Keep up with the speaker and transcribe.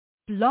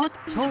Blog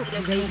Talk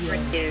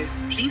Radio.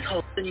 Please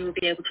hold and you will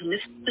be able to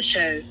listen to the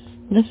show.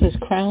 This is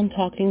Crown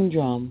Talking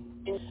Drum,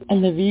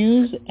 and the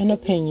views and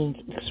opinions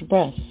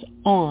expressed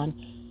on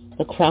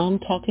the Crown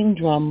Talking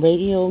Drum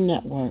Radio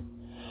Network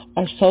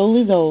are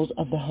solely those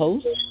of the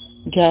host,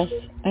 guests,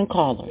 and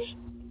callers.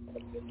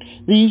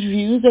 These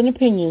views and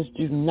opinions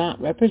do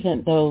not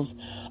represent those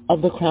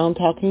of the Crown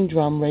Talking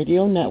Drum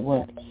Radio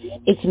Network,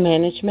 its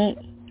management,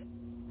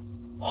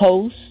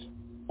 hosts,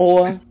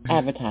 or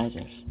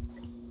advertisers.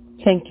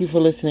 Thank you for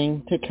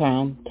listening to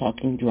Crown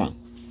Talking Drum.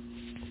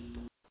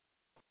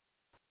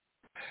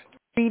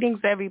 Greetings,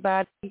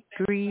 everybody.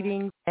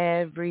 Greetings,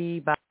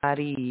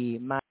 everybody.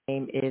 My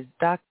name is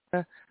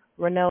Dr.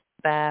 Renelle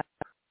Babb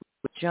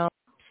with Jump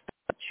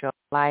Start Your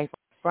Life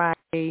on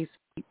Fridays,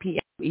 8 p.m.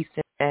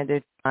 Eastern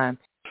Standard Time.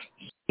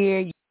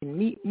 Here you can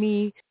meet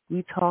me.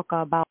 We talk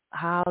about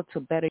how to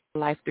better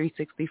your life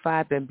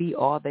 365 and be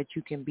all that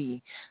you can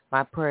be.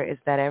 My prayer is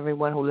that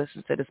everyone who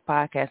listens to this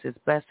podcast is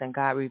blessed and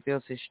God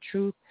reveals his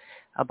truth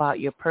about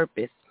your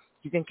purpose.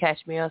 You can catch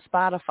me on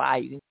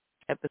Spotify. You can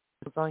catch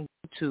episodes on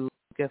YouTube.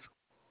 You can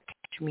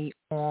catch me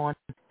on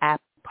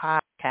Apple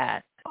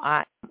Podcasts.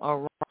 I am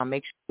around.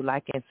 Make sure you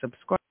like and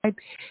subscribe.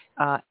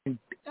 And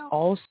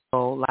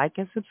also like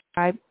and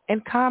subscribe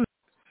and comment,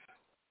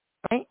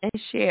 right, and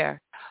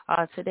share.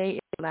 Today is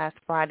the last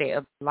Friday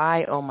of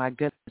July. Oh, my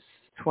goodness,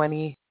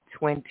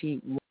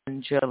 2021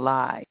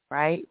 July,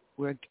 right?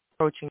 We're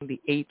approaching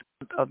the 8th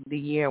month of the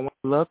year. When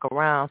we look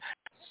around,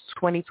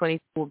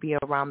 2022 will be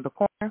around the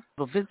corner,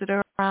 a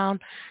visitor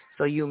around.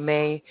 So you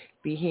may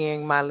be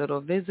hearing my little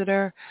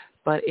visitor,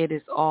 but it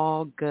is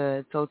all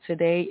good. So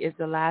today is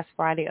the last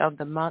Friday of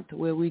the month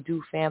where we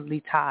do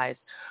Family Ties.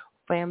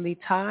 Family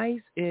Ties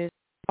is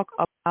talk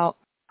about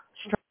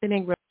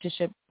strengthening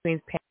relationships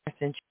between parents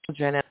and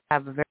children. And I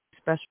have a very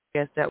special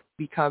guest that will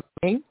be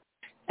coming,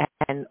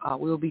 and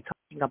we'll be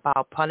talking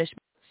about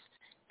punishments,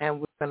 and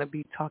we're going to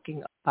be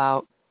talking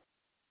about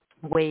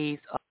ways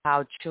of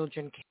how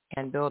children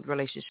can build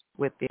relationships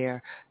with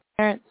their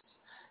parents,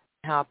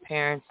 and how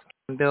parents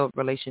can build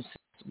relationships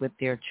with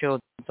their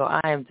children. So I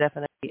am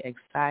definitely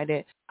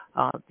excited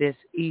this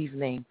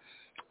evening.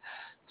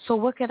 So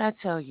what can I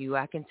tell you?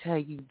 I can tell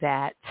you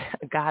that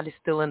God is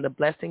still in the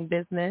blessing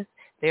business.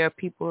 There are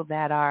people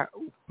that are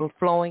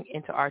flowing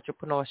into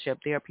entrepreneurship.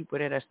 There are people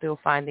that are still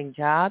finding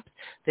jobs.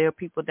 There are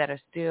people that are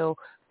still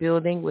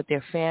building with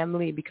their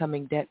family,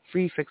 becoming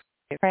debt-free, fixing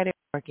their credit,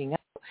 working out.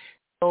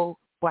 So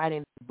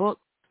writing books.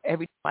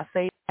 Every time I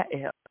say that,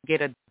 I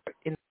get a dirt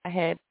in my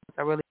head.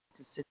 I really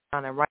need to sit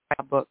down and write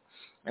my book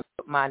and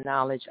put my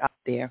knowledge out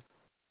there.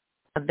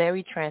 I'm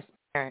very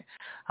transparent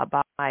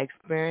about my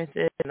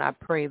experiences, and I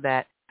pray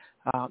that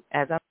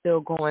as I'm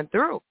still going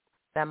through,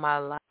 that my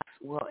life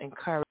will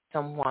encourage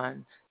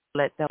someone,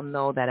 let them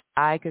know that if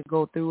I could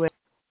go through it,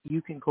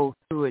 you can go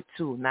through it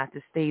too, not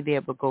to stay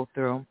there but go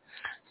through.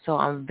 So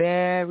I'm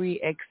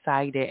very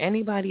excited.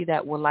 Anybody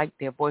that would like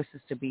their voices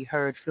to be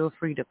heard, feel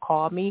free to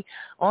call me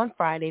on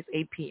Fridays,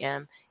 8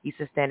 p.m.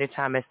 Eastern Standard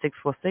Time at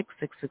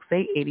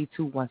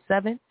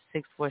 646-668-8217,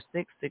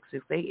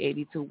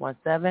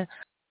 646-668-8217.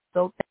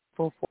 So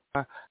thankful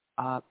for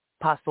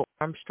Apostle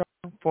Armstrong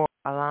for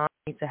allowing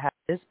me to have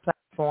this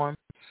platform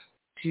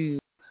to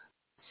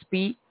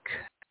speak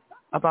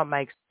about my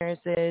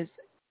experiences,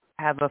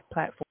 have a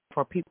platform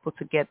for people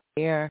to get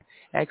their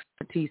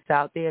expertise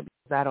out there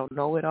because I don't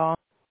know it all,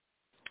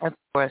 and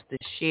for us to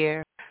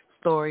share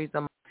stories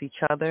amongst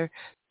each other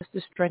just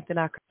to strengthen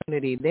our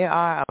community. There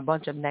are a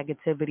bunch of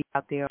negativity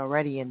out there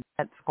already, and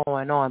that's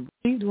going on.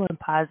 What are you doing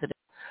positive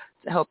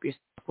to help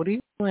yourself? What are you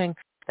doing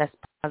that's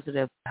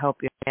positive to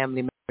help your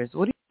family members?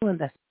 What are you doing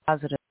that's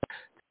positive to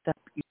help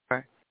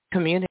your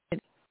community?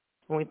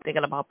 When we're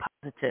thinking about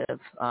positive,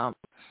 I'm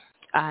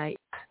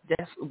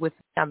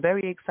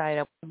very excited.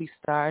 I will be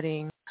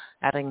starting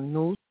at a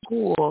new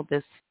school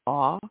this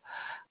fall,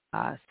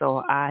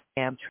 so I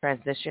am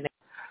transitioning.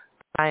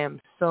 I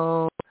am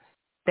so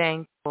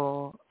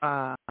thankful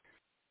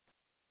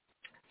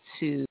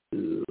to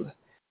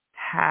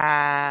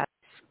have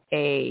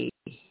a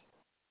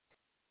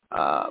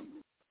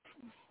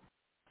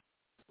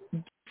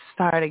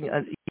starting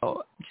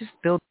just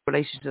build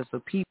relationships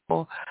with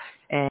people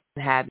and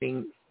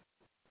having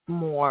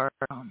more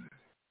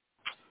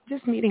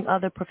just meeting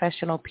other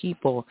professional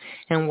people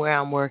and where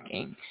I'm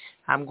working.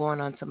 I'm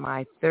going on to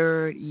my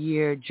 3rd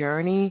year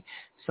journey,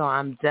 so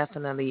I'm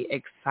definitely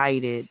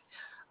excited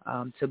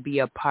to be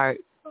a part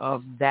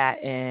of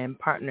that in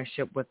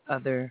partnership with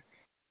other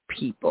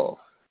people.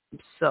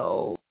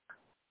 So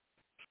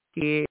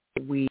here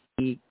we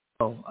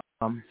go.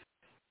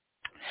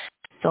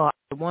 So I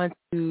want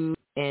to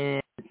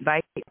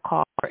invite a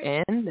caller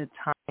in. The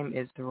time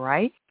is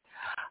right.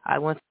 I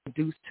want to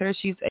introduce her.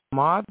 She's a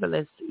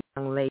marvelous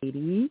young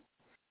lady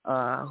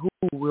who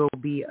will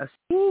be a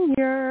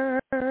senior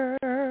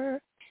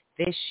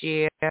this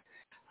year, who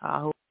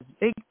has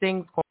big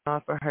things going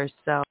on for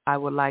herself. I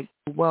would like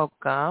to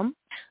welcome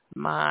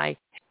my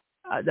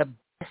the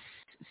best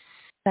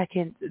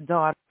second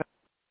daughter,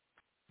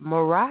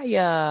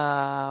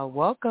 Mariah.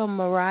 Welcome,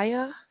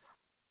 Mariah.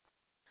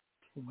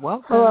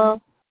 Welcome.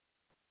 Hello.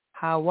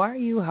 How are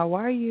you? How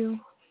are you?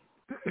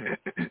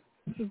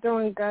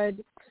 Doing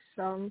good.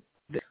 Can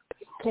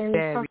we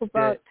Very talk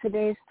about good.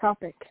 today's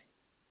topic?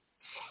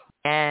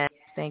 And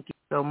thank you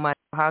so much.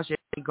 How's your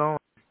day going?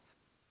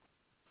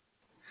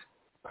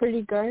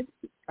 Pretty good.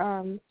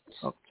 Trying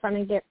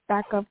to get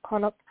back up,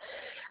 caught up,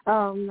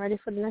 ready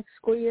for the next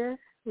school year,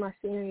 my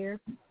senior year.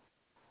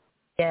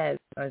 Yes,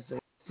 it's a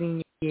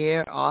senior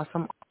year.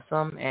 Awesome.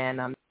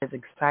 And it's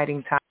an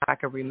exciting time. I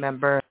can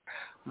remember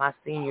my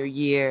senior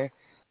year.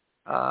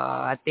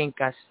 I think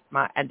at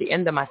the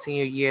end of my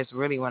senior year is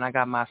really when I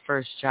got my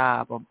first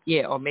job,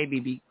 or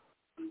maybe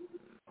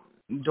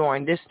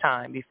during this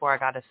time before I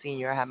got a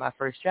senior, I had my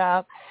first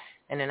job,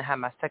 and then I had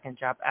my second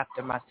job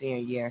after my senior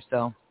year.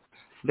 So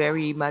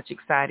very much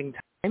exciting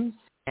times,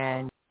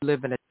 and you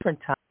live in a different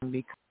time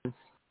because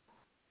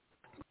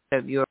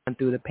you're going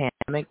through the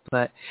pandemic,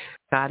 but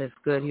God is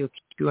good. He'll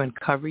keep you and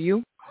cover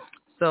you.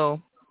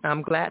 So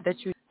I'm glad that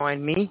you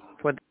joined me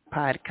for the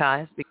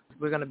podcast because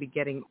we're going to be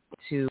getting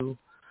to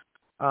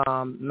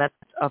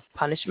methods of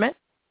punishment,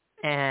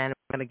 and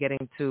we're going to get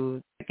into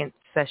the second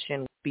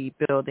session, be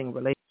building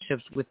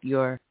relationships with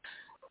your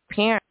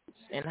parents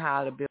and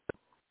how to build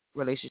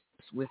relationships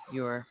with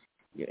your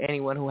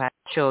anyone who has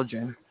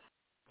children.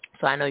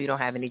 So I know you don't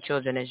have any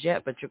children as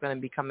yet, but you're going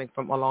to be coming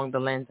from along the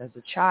lens as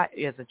a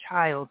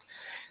child,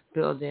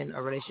 building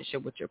a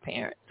relationship with your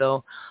parents.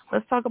 So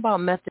let's talk about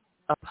methods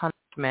of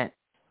punishment.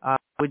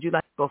 Would you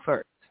like to go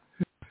first?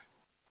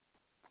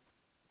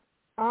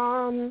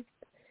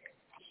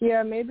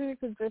 Yeah, maybe we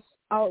could just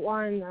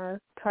outline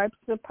types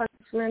of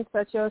punishments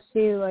that you'll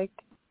see,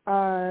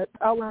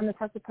 outline the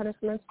types of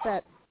punishments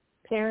that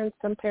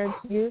some parents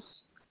use.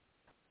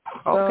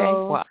 Okay.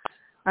 So, well,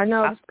 I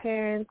know as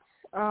parents,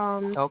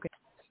 okay.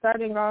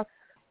 starting off,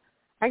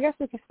 I guess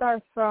we could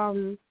start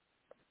from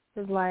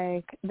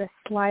the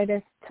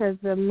slightest to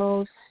the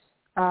most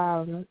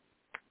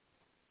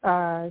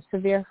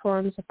severe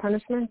forms of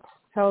punishment.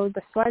 So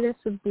the slightest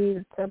would be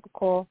the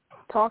typical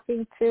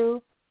talking to.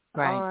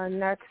 Right.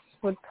 Next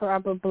would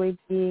probably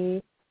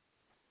be,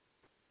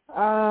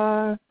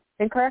 and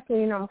correct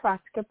me, if I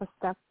skip a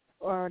step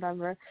or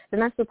whatever. The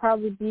next would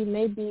probably be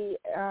maybe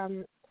a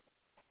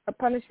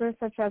punishment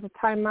such as a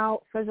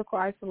timeout, physical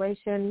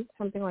isolation,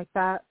 something like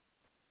that.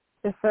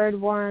 The third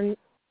one,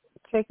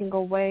 taking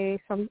away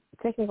a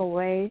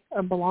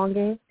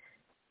belonging.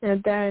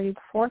 And then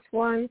the fourth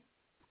one,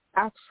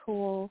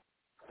 actual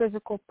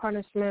physical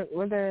punishment,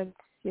 whether it's,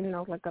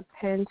 like a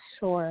pinch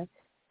or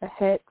a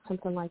hit,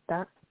 something like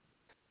that.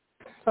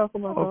 Talk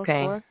about those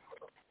four.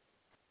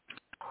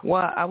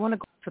 Well, I want to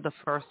go to the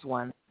first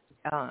one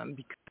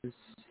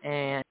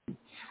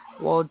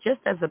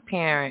just as a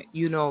parent,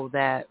 you know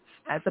that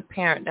as a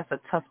parent, that's a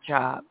tough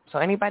job. So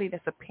anybody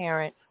that's a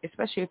parent,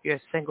 especially if you're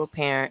a single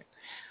parent,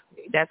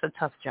 that's a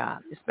tough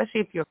job,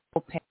 especially if you're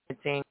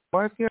co-parenting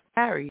or if you're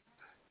married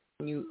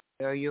and you're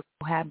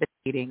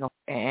cohabitating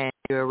and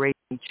you're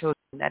raising children.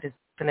 That is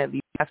definitely,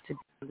 you have to be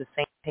on the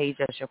same page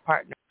as your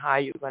partner, how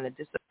you're going to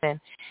discipline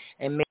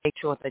and make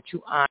sure that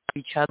you honor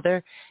each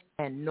other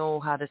and know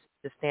how to set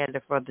the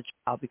standard for the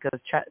child, because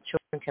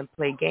children can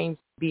play games,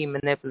 be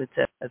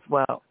manipulative as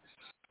well.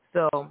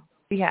 So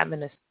we having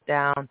to sit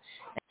down and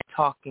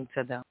talking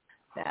to them.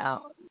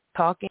 Now,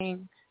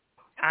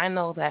 I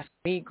know that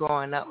for me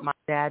growing up, my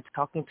dad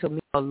talking to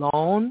me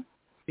alone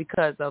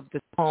because of the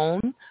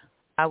tone,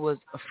 I was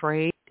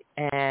afraid,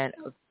 and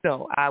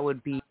I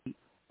would be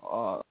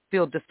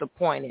feel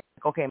disappointed.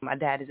 Okay, my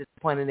dad is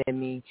disappointed in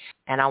me,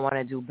 and I want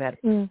to do better.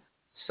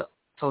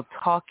 So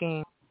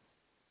talking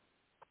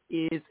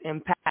is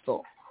impactful.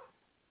 All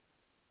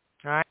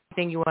right,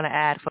 anything you want to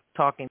add for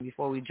talking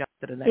before we jump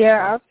to the next one?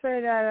 I'll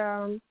say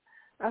that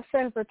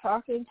for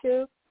talking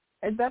to,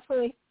 it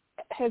definitely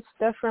hits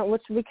different,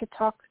 which we could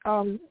talk.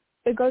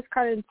 It goes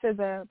kind of into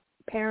the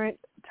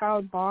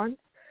parent-child bond,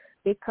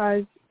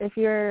 because if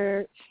you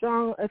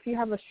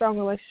have a strong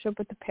relationship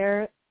with the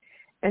parent,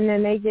 and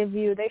then they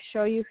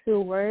show you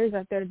through words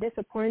that they're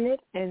disappointed,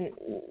 and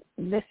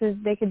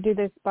they could do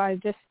this by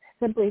just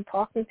simply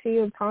talking to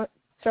you and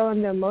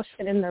showing the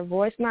emotion in their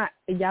voice, not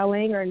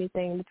yelling or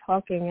anything, but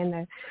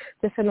talking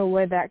just in a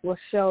way that will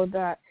show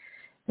that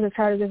the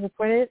child is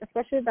disappointed.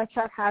 Especially if that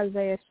child has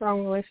a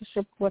strong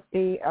relationship with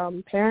the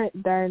parent,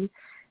 then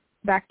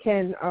that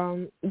can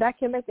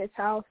make the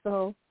child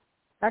feel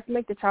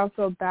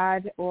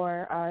bad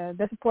or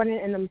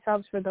disappointed in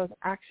themselves for those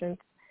actions.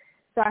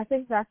 So I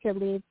think that could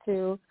lead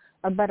to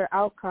a better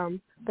outcome.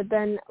 But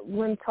then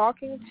when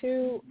talking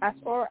to, as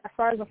far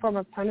as a form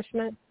of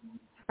punishment,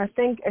 I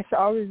think it should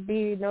always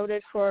be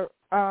noted like,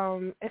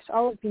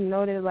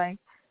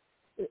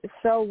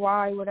 show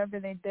why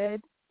whatever they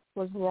did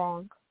was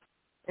wrong.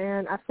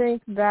 And I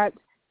think that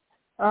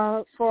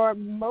for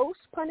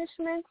most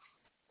punishments,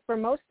 for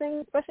most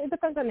things, especially, it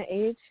depends on the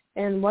age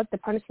and what the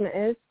punishment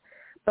is,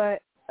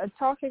 but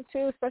talking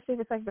to, especially if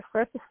it's like the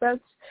first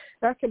offense,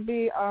 that could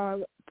be a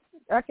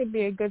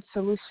good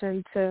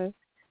solution to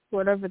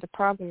whatever the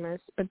problem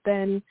is. But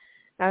then,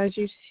 as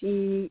you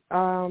see,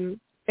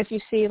 if you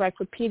see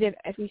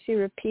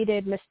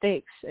repeated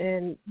mistakes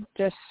and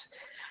just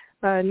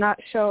not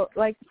show,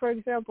 like, for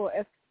example,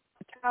 if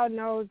a child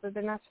knows that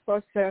they're not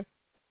supposed to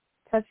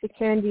touch the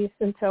candies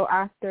until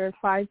after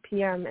 5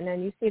 p.m. and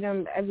then you see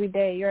them every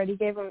day, you already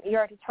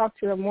talked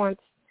to them once,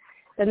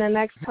 then the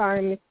next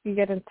time we can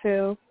get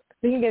into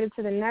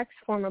the next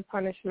form of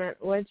punishment,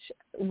 which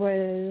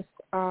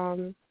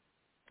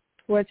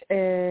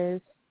is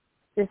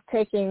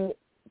taking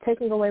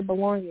away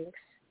belongings.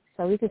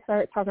 So we can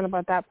start talking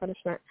about that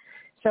punishment.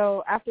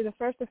 So after the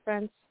first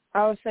offense,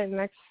 I would say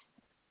the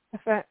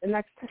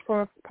next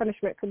form of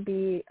punishment could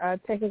be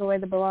taking away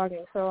the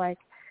belongings. So, like,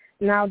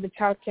 now the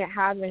child can't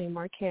have any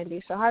more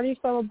candy. So how do you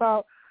feel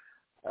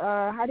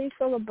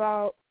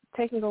about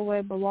taking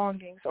away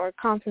belongings or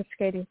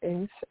confiscating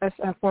things as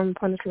a form of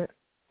punishment?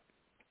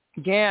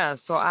 Yeah,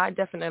 so I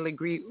definitely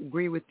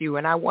agree with you,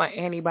 and I want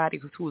anybody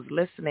who's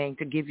listening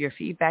to give your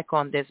feedback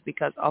on this,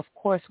 because of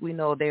course we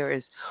know there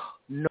is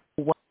no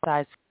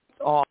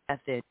one-size-fits-all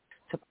method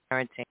to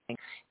parenting.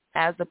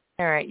 As a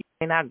parent, you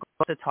may not go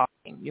to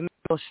talking. You may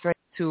go straight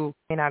to,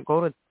 may not go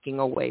to taking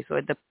away, so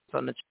it depends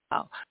on the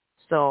child.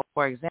 So,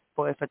 for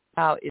example, if a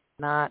child is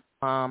not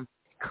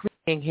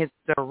cleaning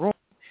their room,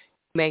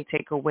 you may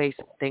take away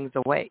some things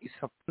away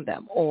from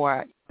them.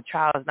 Or a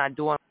child is not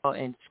doing well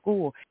in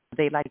school,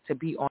 they like to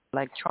be on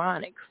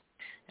electronics.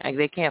 Like,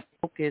 they can't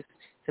focus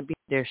to be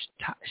their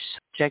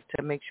subject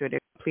to make sure they're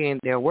completing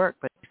their work,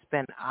 but they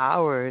spend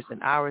hours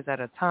and hours at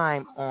a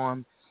time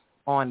on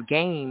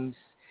games.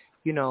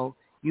 You know,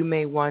 you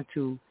may want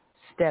to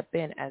step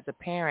in as a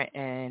parent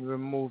and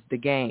remove the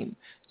game.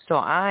 So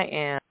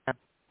I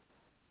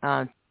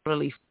am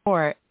totally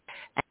for it,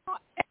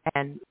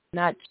 and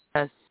not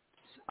just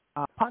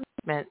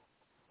punishment,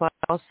 but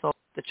also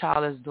if the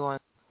child is doing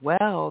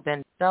well,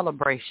 then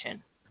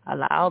celebration.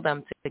 Allow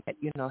them to get,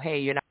 hey,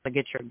 you're not going to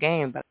get your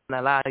game, but I'm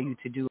going to allow you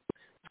to do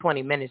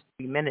 20 minutes,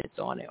 3 minutes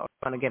on it, or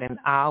you're going to get an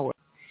hour.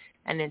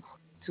 And then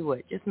to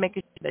it, just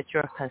making sure that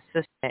you're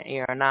consistent and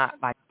you're not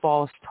like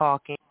false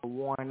talking or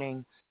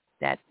warning,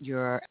 that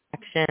your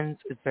actions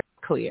is very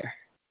clear.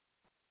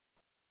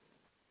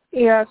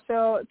 Yeah,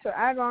 so to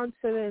add on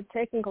to the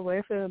taking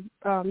away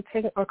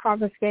taking or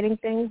confiscating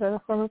things as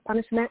a form of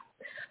punishment,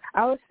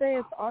 I would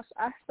say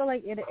I feel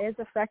like it is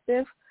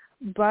effective,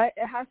 but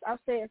I'll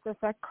say it's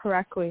effective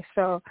correctly.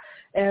 So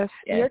if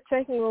you're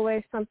taking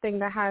away something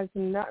that has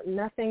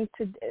nothing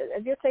to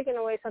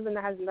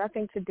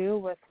do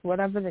with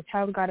whatever the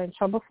child got in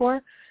trouble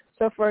for.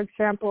 So for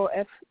example,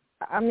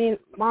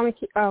 Mama,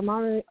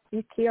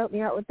 you key helped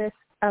me out with this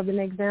an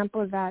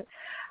example that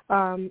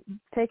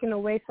taking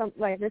away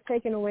they're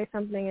taking away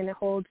something and it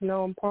holds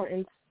no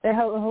importance.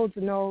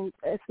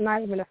 It's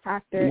not even a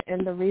factor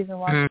in the reason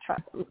why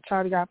the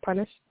child got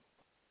punished.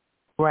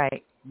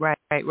 Right.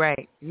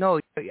 No,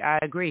 I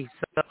agree.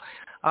 So,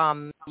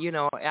 I'm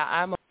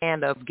a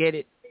fan of get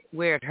it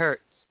where it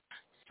hurts.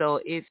 So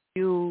if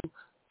a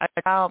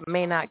child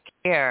may not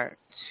care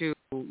to,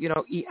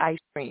 eat ice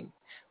cream,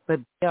 but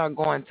they are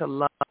going to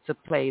love to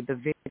play the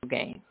video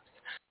games.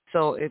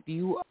 So if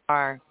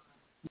they're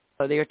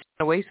taking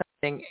away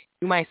something,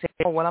 you might say,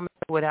 oh, well, I'm going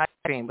to do with ice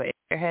cream. But if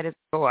your head is,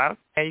 oh, I don't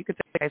care, you can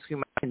take ice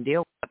cream, I can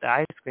deal with the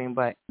ice cream.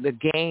 But the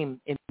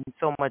game is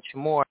so much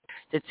more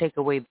to take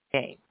away the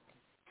game.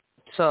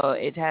 So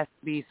it has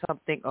to be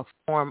something, a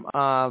form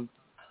of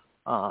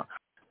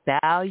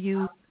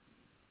value.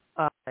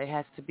 It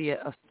has to be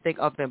a thing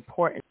of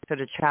importance to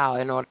the child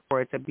in order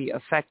for it to be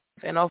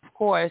effective. And, of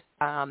course,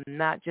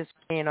 not just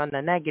playing on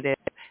the negative,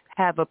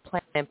 have a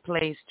plan in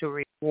place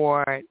to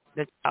reward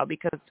the child,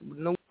 because we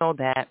know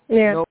that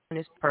no one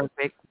is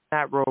perfect,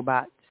 not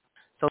robots,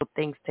 so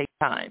things take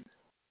time.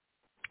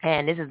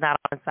 And this is not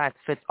a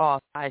one-size-fits-all.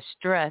 I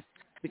stress,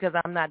 because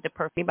I'm not the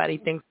perfect. Anybody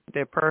thinks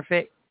they're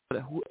perfect.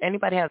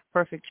 Anybody has a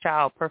perfect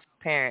child, perfect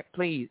parent,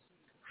 please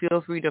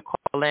feel free to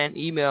call in,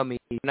 email me,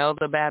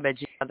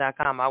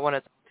 NeldaBab@gmail.com. I want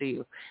to talk to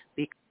you,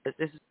 because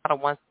this is not a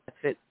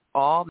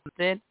one-size-fits-all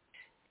method,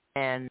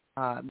 and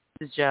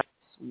this is just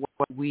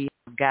what we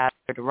have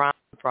gathered around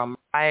from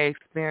my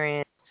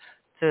experience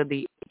to the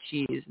age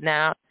she is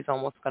now. She's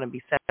almost going to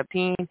be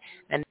 17,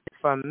 and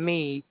from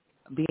me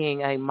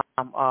being a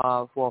mom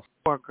of, 4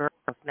 girls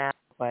now,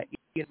 but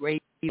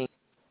raising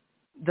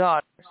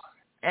daughters.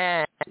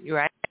 And you're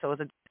right, so it's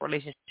a different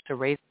relationship to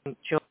raising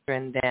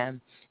children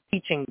than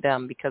teaching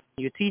them, because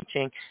when you're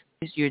teaching,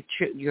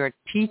 you're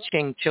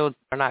teaching children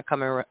are not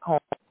coming home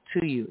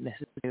to you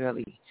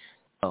necessarily.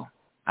 So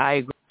I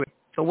agree.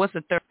 So what's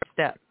the third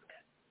step?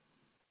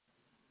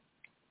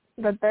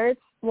 The third,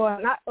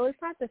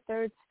 it's not the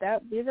third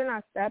step. These are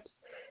not steps.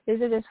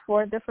 These are just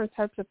 4 different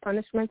types of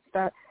punishments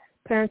that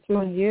parents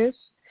will use.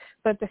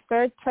 But the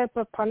third type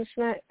of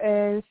punishment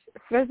is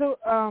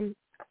physical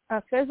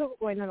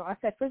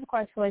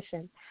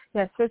isolation.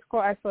 Yes, physical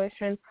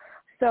isolation.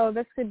 So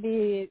this could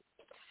be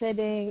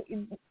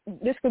sitting.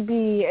 This could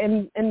be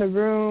in the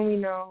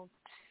room.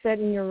 Sit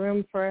in your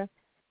room for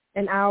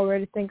an hour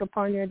to think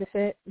about your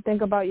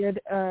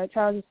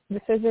child's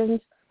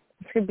decisions.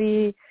 This could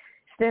be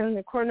stand in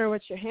the corner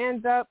with your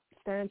hands up.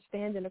 Stand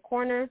in the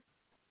corner.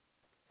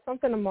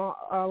 something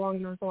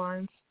along those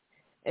lines.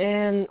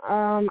 And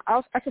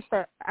I could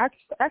start.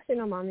 Actually,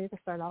 no, Mom, you can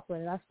start off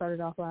with it. I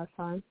started off last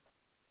time.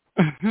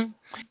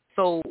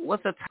 So,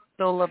 what's the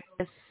title of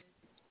this?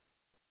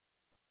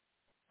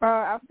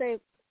 I'll say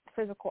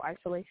physical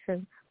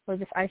isolation or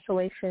just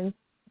isolation.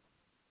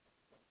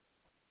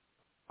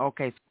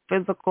 Okay,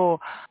 physical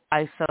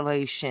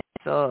isolation.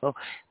 So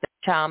the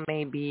child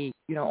may be,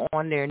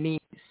 on their knees,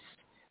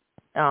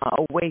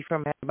 away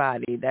from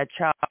everybody. That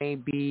child may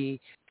be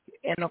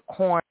in a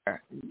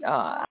corner,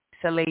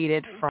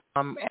 isolated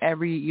from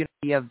every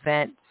the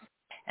events.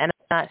 And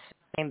I'm not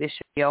saying this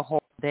should be a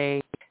whole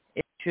day.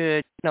 It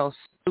should,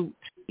 suit,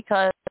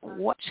 because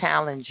what's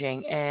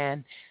challenging,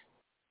 and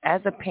as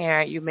a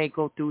parent, you may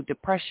go through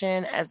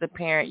depression. As a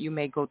parent, you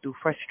may go through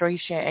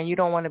frustration, and you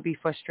don't want to be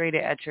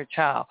frustrated at your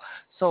child.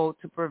 So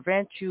to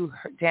prevent you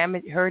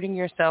hurting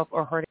yourself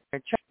or hurting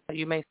your child,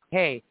 you may say,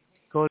 hey,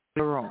 go to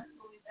the room.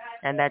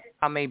 And that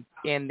child may be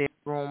in the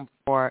room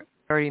for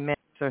 30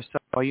 minutes or so.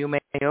 Or you may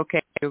say,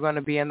 okay, you're going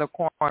to be in the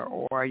corner,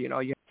 or,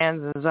 your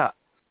hands is up.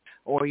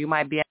 Or you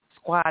might be in a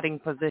squatting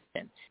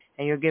position,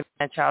 and you're giving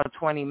that child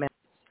 20 minutes.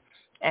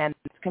 And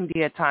this can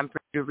be a time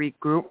for you to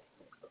regroup.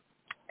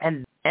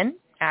 And then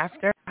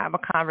after, have a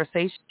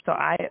conversation. So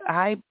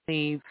I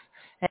believe,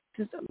 and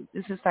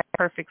this is like a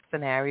perfect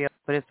scenario,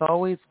 but it's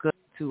always good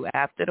to,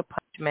 after the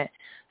punishment,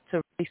 to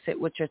really sit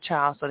with your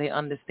child so they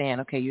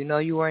understand, okay, you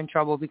were in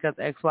trouble because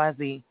X, Y,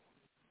 Z,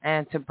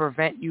 and to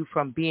prevent you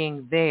from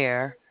being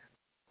there,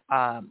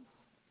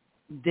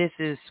 this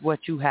is what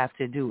you have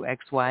to do,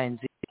 X, Y, and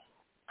Z.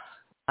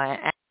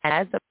 And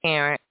as a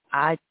parent,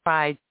 I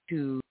try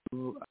to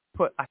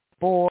put a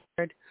board,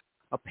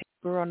 a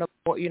paper on the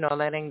board,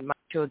 letting my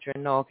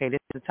children know, okay, this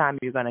is the time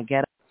you're going to get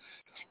up.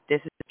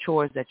 This is the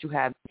chores that you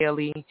have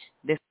daily.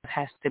 This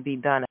has to be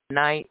done at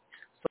night,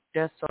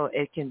 just so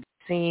it can be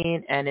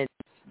seen, and it's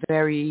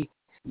very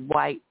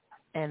white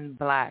and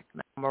black.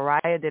 Now,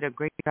 Mariah did a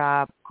great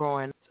job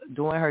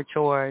doing her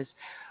chores,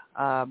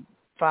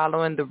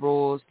 following the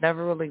rules,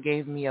 never really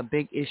gave me a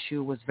big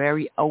issue, was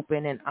very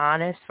open and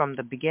honest from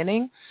the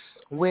beginning,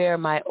 where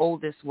my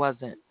oldest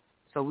wasn't.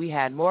 So we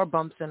had more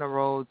bumps in the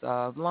roads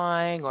of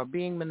lying or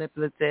being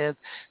manipulative.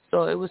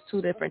 So it was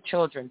two different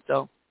children.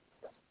 So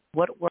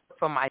what worked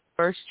for my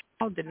first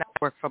child did not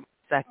work for my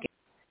second,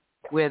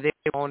 where they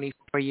were only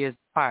 4 years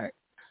apart.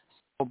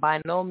 So by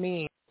no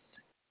means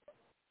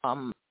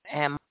am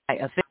I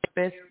a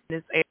therapist in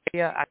this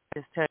area. I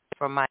just tell you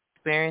from my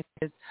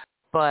experiences,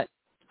 but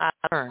I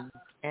learned.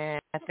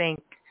 And I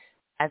think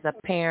as a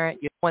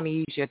parent, your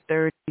 20s, your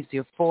 30s,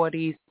 your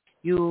 40s,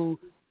 you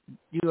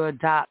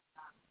adopt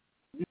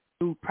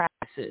new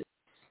practices.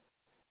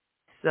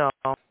 So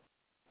what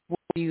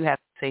do you have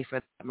to say for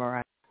that,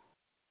 Mariah?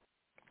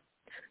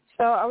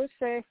 So I would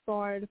say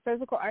for the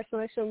physical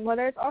isolation, well,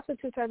 there's also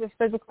two types of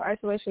physical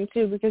isolation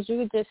too, because you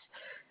could just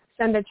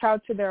send a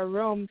child to their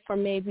room for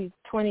maybe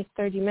 20,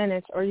 30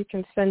 minutes, or you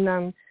can send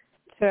them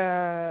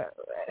to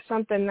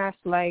something that's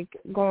like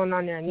going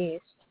on their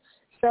knees.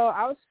 So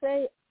I would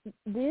say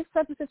these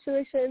types of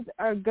situations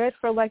are good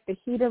for like the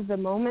heat of the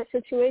moment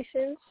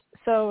situations.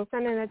 So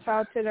sending a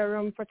child to their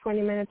room for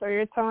 20 minutes, or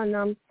you're telling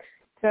them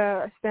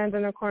to stand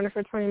in a corner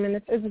for 20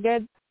 minutes, is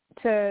good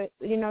to,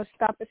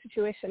 stop a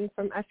situation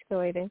from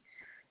escalating.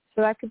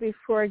 So that could be,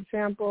 for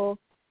example,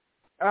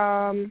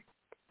 you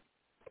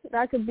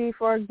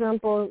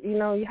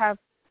have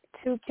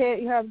two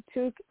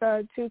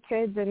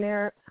kids and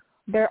they're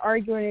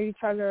arguing with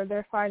each other, or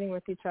they're fighting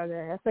with each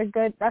other.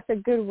 That's a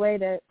good way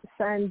to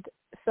send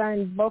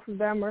both of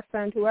them, or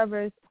send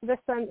whoever is,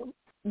 just send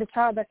the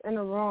child that's in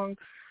the wrong,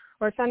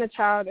 or send a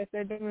child if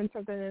they're doing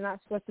something they're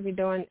not supposed to be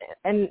doing.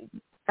 And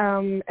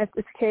if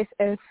this case,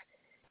 if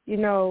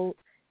the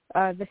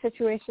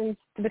situation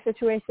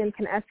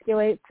can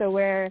escalate to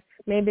where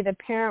maybe the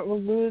parent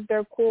will lose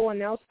their cool and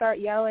they'll start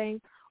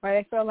yelling, or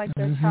they feel like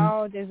their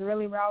child is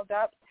really riled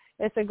up,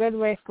 it's a good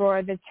way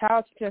for the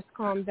child to just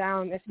calm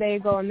down if they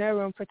go in their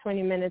room for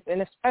 20 minutes,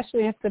 and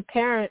especially if the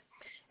parent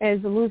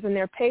is losing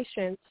their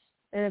patience,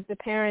 and if the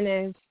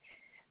parent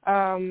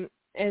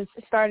is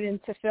starting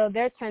to feel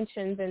their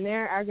tensions and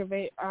they're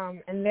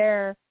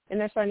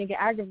starting to get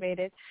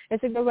aggravated.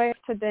 It's a good way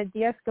to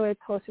de-escalate the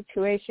whole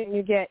situation.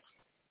 You get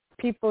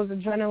people's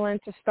adrenaline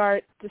to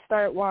start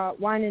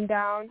winding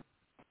down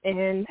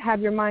and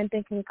have your mind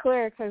thinking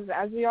clear, because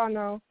as we all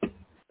know,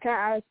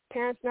 as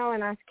parents know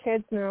and as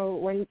kids know,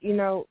 when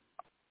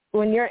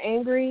you're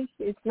angry,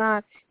 it's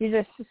not,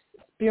 you're just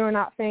spewing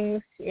out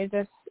things. You're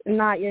just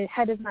not, your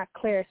head is not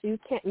clear, so you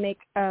can't make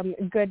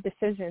good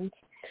decisions.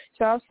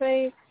 So I'll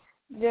say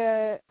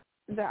the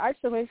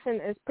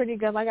isolation is pretty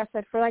good, like I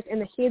said, for like in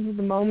the heat of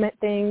the moment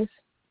things,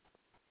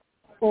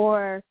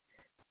 or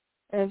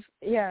in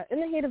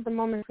the heat of the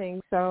moment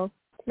things. So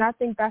I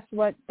think that's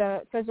what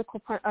the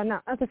physical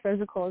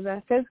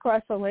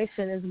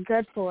isolation is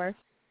good for.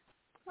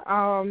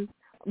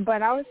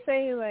 But I would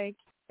say, like,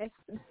 it's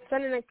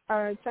sending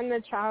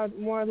a child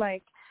more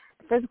like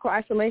physical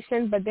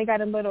isolation, but they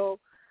got a little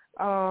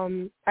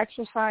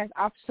exercise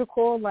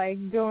obstacle, like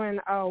doing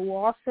a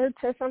wall sit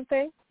or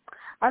something.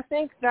 I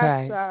think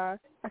that's Right.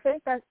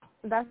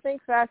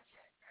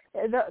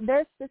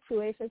 there's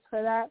situations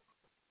for that.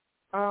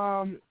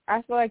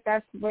 I feel like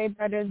that's way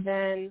better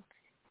than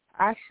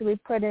actually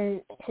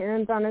putting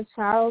hands on a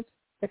child.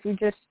 If you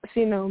just,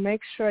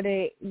 make sure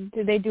they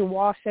do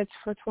wall sits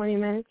for 20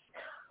 minutes,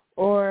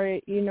 or,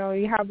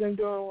 you have them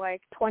doing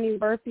like 20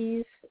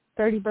 burpees,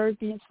 30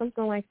 burpees,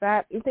 something like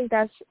that. I think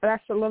that's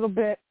a little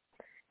bit,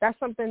 that's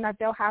something that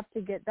they'll have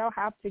to get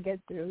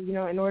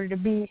through, in order to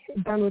be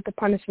done with the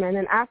punishment.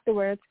 And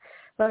afterwards,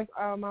 like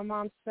my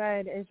mom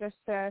said, is just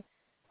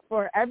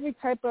for every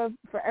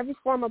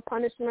form of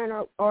punishment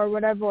or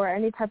whatever, or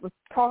any type of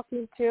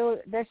talking to,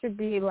 there should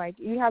be like,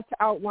 you have to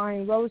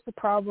outline what was the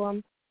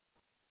problem,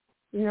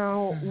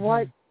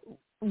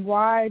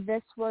 why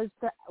this was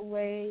the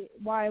way,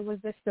 why was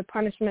this the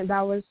punishment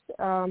that was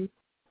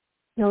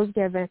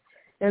given,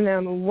 and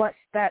then what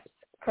steps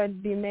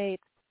could be made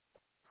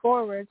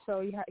forward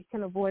so you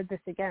can avoid this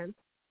again.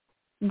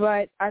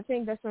 But I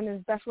think this one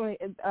is definitely,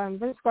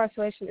 physical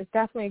isolation is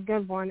definitely a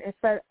good one.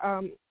 It's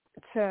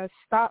to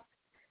stop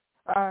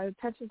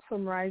tensions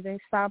from rising,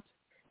 stop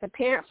the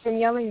parent from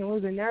yelling and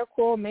losing their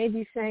cool,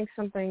 maybe saying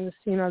some things,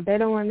 they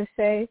don't want to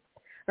say,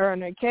 or on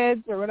their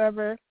kids or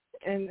whatever,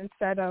 and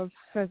instead of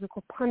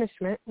physical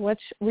punishment,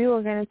 which we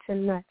will get into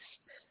next.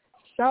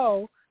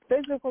 So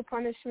physical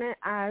punishment,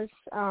 as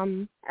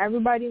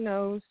everybody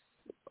knows,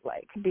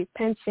 like could be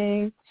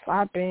pinching,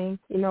 slapping,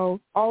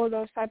 all of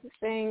those types of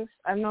things.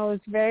 I know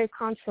it's very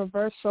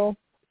controversial.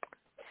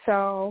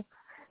 So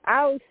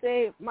I would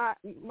say my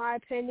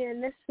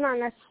opinion, this is not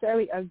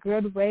necessarily a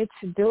good way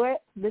to do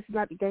it. This is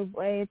not a good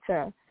way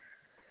to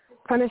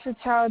punish a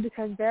child,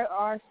 because there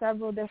are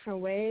several different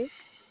ways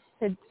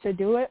to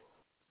do it,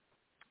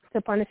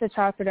 to punish a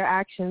child for their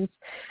actions.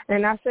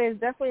 And I say it's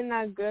definitely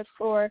not good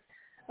for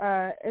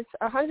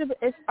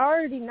it's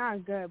already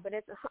not good, but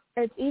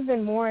it's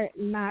even more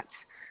not.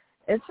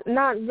 It's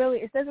not really.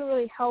 It doesn't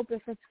really help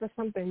if it's for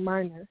something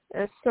minor.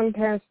 There's some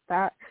parents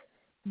that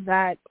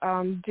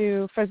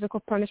do physical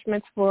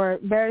punishments for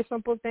very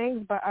simple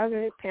things, but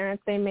other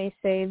parents, they may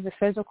save the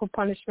physical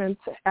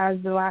punishments as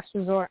the last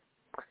resort.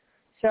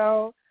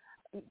 So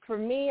for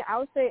me, I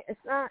would say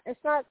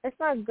it's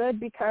not good,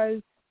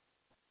 because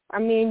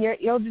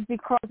you'll just be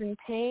causing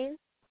pain.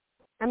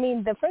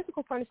 The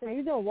physical punishment,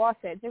 you're doing wall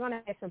sits, you're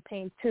gonna have some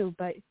pain too,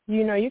 but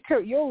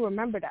you'll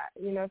remember that.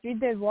 If you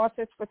did wall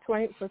sits for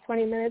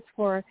 20 minutes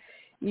for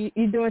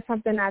you doing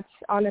something that's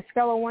on a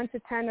scale of 1 to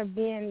 10 of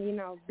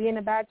being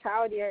a bad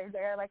child, you're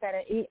there like at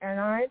an 8 or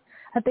 9,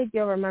 I think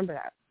you'll remember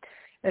that.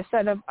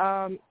 Instead of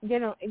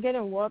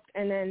getting whooped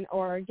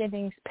or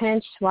getting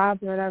pinched,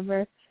 slapped, or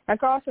whatever. That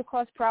could also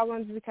cause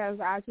problems, because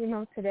as you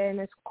know today in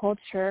this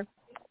culture,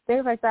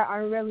 things like that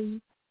are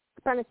really,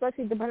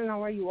 especially depending on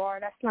where you are,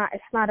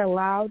 it's not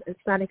allowed,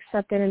 it's not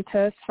accepted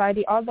into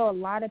society. Although a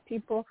lot of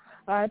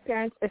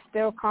parents, it's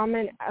still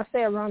common, I'll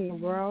say around the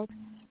world.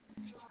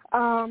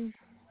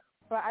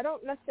 But I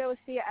don't necessarily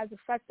see it as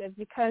effective,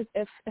 because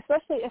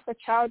especially if a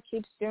child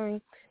keeps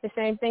doing the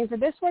same things. So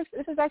this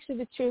is actually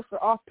the truth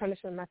for all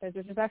punishment methods,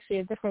 which is actually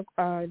a different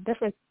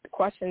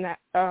question that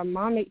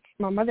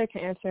my mother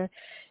can answer,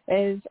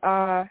 is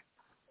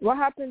what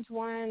happens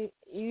when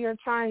you're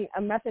trying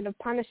a method of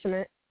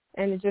punishment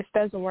and it just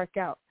doesn't work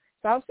out.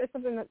 So I would say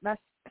something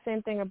that's the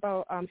same thing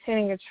about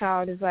hitting a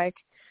child, is like,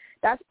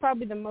 that's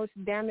probably the most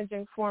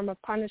damaging form of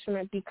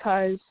punishment,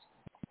 because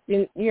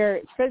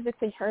you're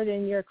physically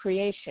hurting your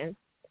creation.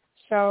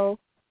 So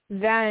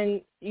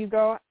then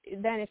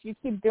if you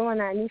keep doing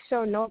that and you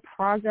show no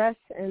progress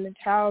in the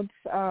child's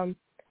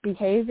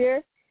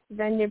behavior,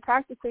 then you're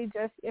practically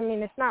just,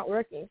 it's not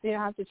working. So you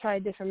have to try a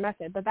different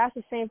method. But that's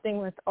the same thing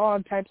with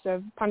all types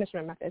of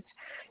punishment methods.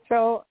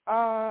 So,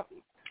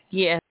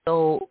 yeah,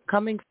 so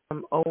coming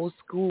from old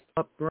school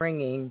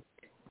upbringing,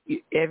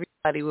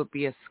 everybody would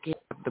be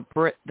scared of the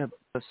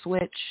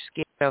switch,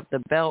 scared of the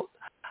belt.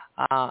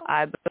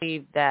 I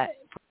believe that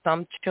for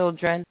some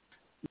children,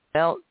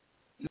 belt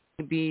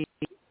maybe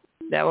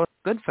that was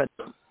good for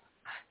them.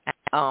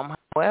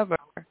 However,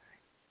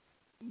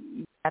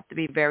 you have to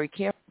be very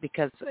careful,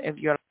 because if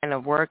your line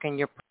of work and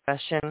your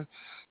profession,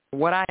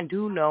 what I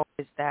do know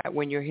is that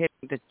when you're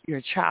hitting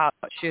your child,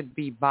 should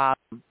be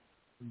bottom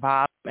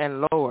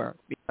and lower,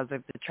 because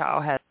if the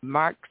child has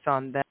marks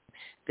on them,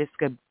 this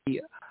could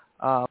be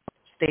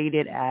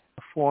stated as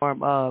a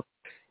form of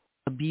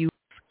abuse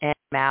and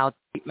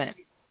maltreatment.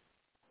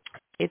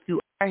 If you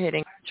are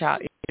hitting a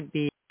child, it should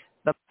be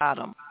the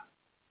bottom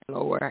and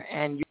lower,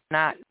 and you're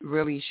not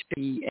really should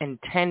be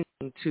intending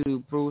to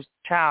bruise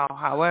the child.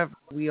 However,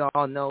 we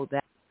all know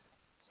that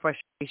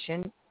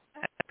frustration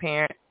as a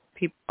parent,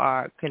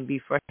 people can be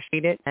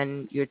frustrated,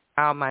 and your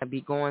child might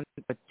be going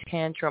through a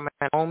tantrum at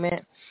that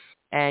moment,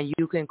 and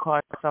you can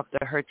cause yourself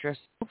to hurt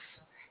yourself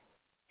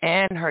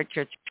and hurt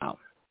your child.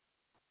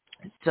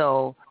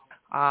 So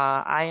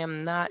I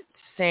am not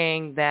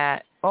saying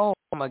that,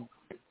 I'm against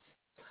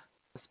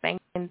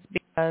spankings,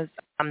 because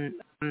I'm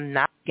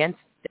not against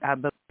it. I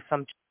believe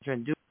some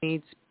children do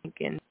need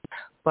spankings,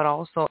 but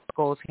also it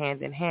goes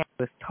hand in hand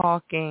with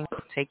talking,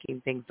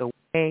 taking things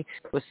away,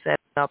 with setting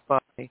up a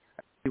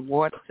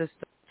reward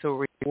system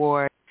to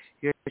reward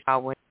your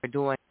child when you're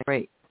doing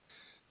great.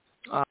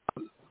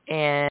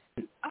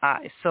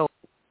 So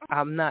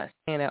I'm not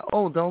saying that,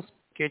 don't speak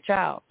your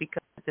child,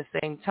 because at the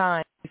same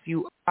time, if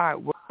you are,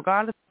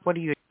 regardless of what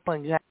you're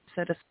doing, you have to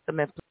set a system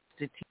in place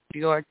to teach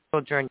your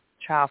children,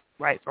 your child,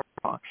 right from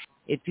wrong.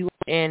 If you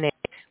are in a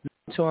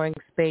mentoring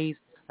space,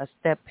 a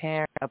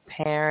step-parent, a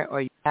parent,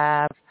 or you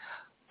have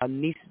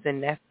nieces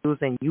and nephews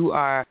and you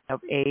are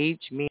of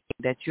age, meaning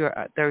that you're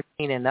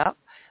 13 and up,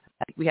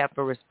 we have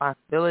a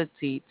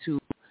responsibility to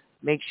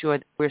make sure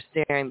that we're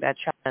steering that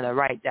child in the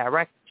right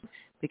direction.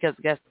 Because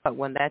guess what?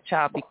 When that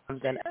child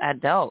becomes an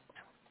adult,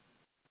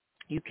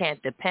 you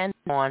can't depend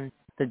on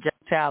the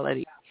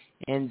gentility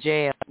in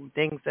jail,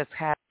 things that's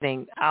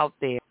happening out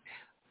there.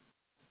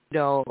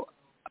 That's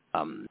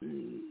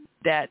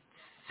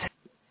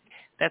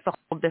a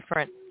whole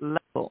different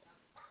level.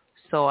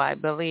 So I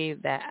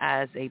believe that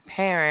as a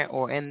parent,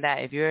 or in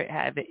that, if you're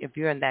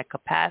in that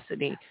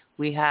capacity,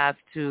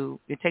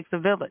 it takes a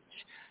village,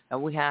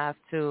 and we have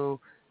to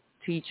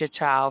teach a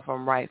child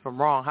from right from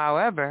wrong.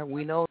 However,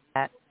 we know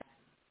that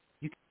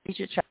you can teach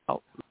a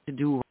child to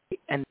do right,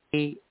 and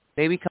they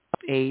become of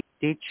age,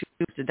 they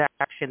choose the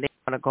direction they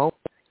want to go.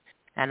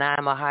 And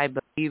I'm a high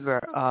believer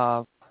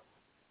of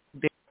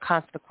the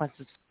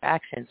consequences for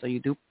action. So you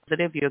do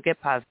positive, you'll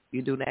get positive.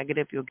 You do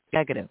negative, you'll get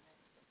negative.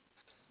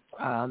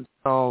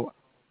 So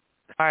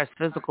as far as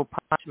physical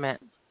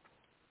punishment,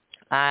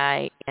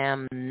 I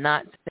am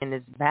not saying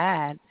it's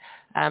bad.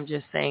 I'm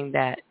just saying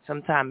that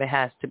sometimes it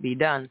has to be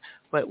done.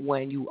 But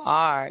when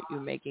you're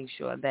making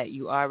sure that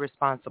you are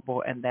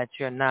responsible and that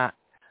you're not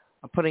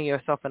putting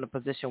yourself in a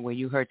position where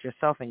you hurt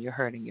yourself and you're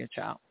hurting your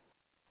child.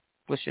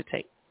 What's your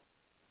take?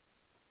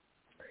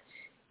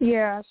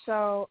 Yeah,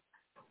 so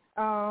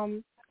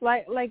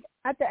like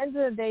at the end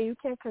of the day, you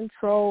can't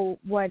control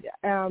what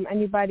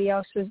anybody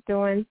else is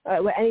doing,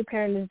 what any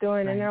parent is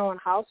doing in their own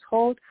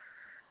household.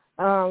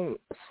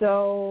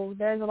 So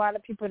there's a lot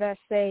of people that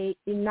say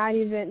there's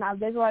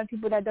a lot of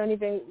people that don't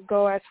even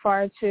go as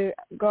far as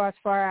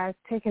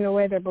taking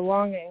away their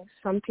belongings.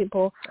 Some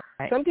people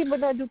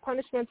don't do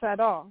punishments at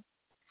all.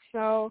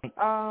 So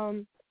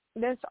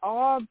that's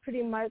all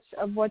pretty much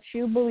of what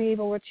you believe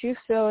and what you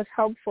feel is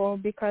helpful,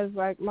 because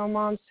like my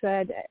mom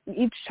said,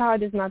 each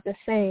child is not the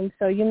same.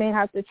 So you may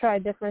have to try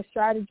different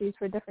strategies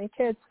for different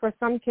kids. For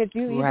some kids,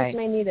 you just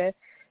may need to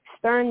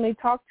sternly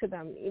talk to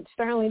them.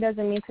 Sternly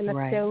doesn't mean to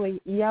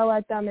necessarily yell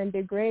at them and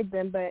degrade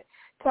them, but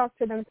talk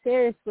to them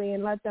seriously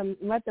and let them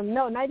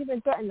know, not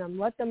even threaten them,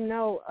 let them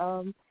know,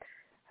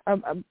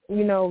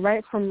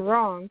 right from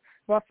wrong.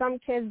 While some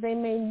kids, they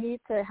may need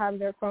to have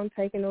their phone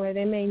taken away.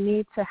 They may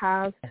need to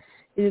have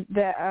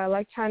the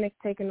electronics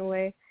taken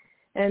away.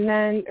 And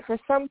then for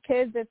some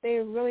kids, if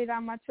they're really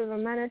that much of a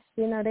menace,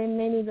 they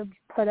may need to be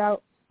put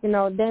out. They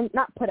may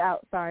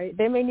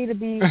need to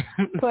be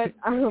put.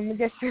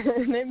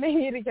 They may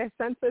need to get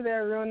sent to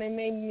their room. They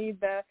may need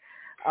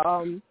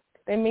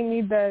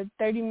the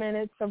 30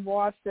 minutes of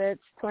wall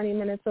sits, 20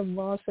 minutes of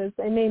wall sits.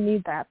 They may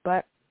need that.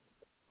 But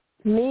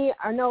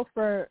I know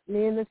for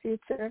me in the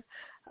future,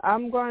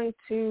 I'm going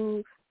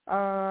to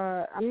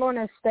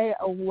stay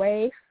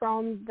away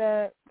from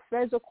the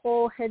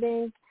physical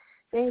hitting,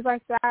 things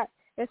like that.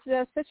 If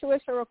the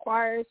situation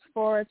requires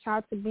for a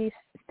child to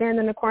stand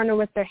in the corner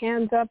with their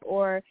hands up,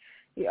 or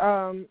go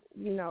on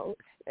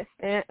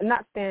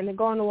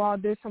the wall,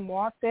 do some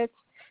wall sits,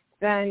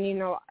 then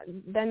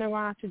they're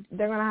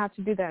gonna have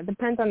to do that.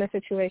 Depends on the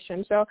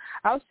situation. So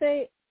I'll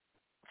say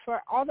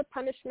for all the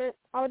punishment,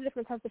 all the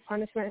different types of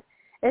punishment,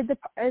 it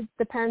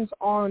depends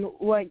on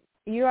what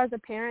you as a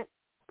parent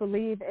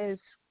believe is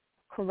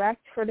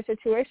correct for the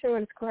situation,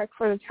 when it's correct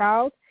for the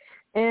child.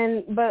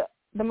 But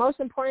the most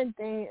important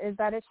thing is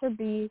that it should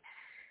be,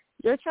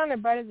 you're trying to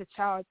better the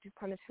child through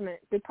punishment.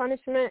 The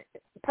punishment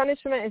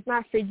is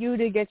not for you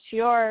to get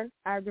your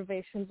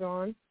aggravations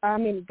on.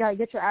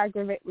 Get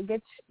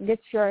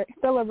your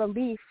feel of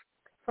relief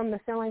from the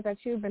feelings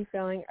that you've been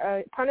feeling.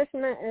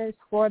 Punishment is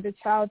for the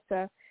child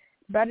to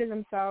better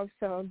themselves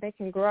so they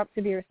can grow up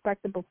to be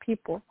respectable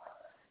people.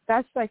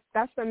 That's the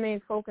main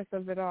focus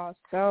of it all.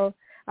 So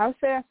I would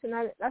say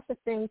that's the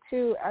thing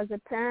too. As a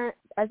parent,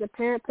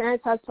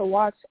 parents have to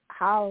watch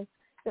how,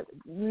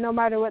 no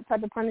matter what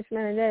type of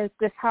punishment it is,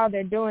 just how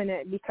they're doing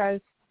it. Because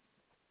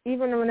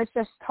even when it's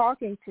just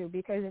talking to,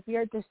 because if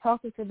you're just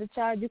talking to the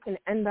child, you can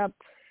end up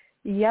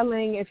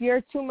yelling. If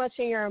you're too much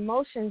in your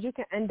emotions, you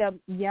can end up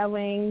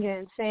yelling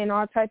and saying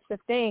all types of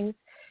things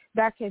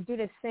that could do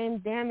the same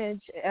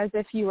damage as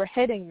if you were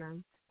hitting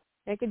them.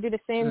 It could do the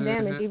same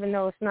damage, even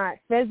though it's not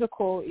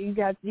physical. You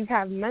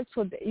have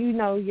mental.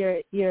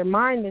 Your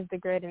mind is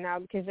degraded now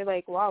because you're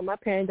like, wow, my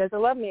parent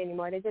doesn't love me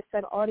anymore. They just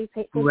said all these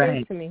hateful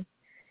things to me.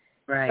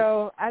 Right.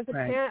 So as a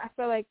parent, I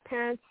feel like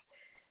parents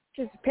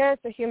are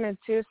human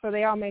too, so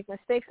they all make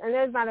mistakes, and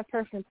there's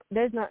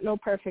no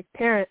perfect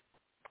parent.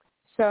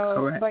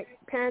 So, but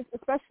parents,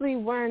 especially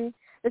it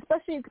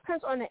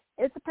depends on the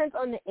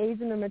age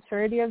and the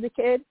maturity of the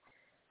kid.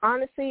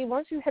 honestly,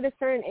 once you hit a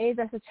certain age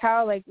as a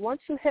child, like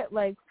once you hit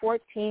like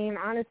 14,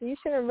 honestly, you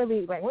shouldn't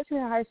really, like once you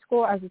hit high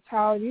school as a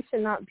child, you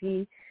should not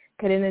be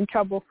getting in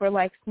trouble for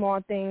like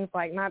small things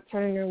like not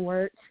turning your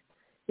work,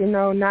 you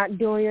know, not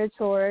doing your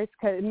chores.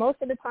 Because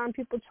most of the time,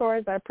 people's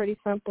chores are pretty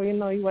simple. You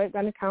know, you wipe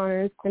down the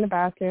counters, clean the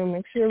bathroom,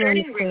 make sure your room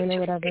is clean or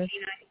whatever.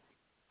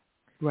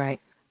 Right.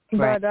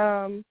 But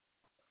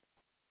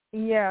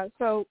yeah.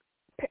 So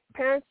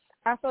parents,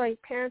 I feel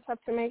like parents have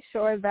to make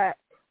sure that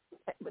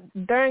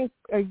during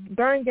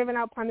giving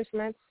out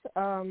punishments,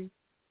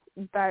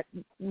 that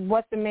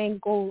what the main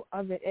goal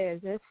of it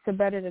is to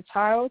better the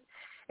child,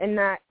 and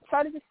that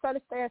try to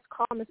stay as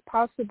calm as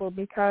possible,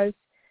 because,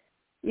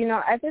 you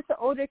know, if it's an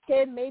older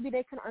kid, maybe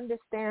they can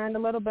understand a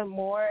little bit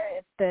more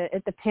if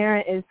the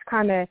parent is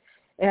kind of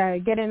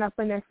getting up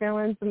in their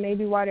feelings,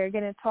 maybe while they're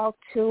getting talked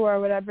to or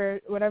whatever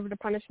the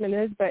punishment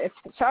is. But if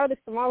the child is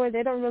smaller,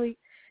 they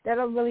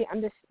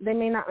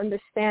may not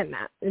understand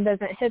that. It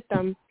doesn't hit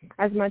them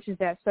as much as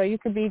that. So you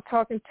could be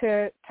talking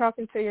to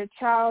your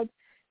child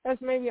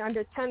that's maybe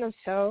under 10 or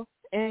so,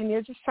 and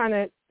you're just trying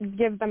to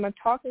give them a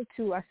talking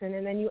to lesson,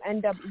 and then you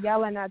end up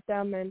yelling at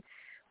them and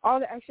all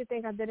the extra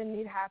things that didn't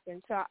need to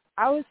happen. So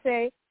I would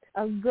say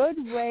a good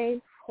way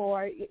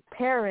for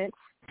parents,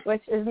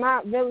 which is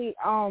not really,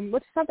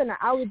 which is something that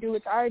I would do,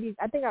 which I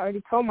think I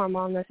already told my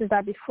mom this, is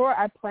that before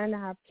I plan to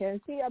have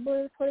kids, I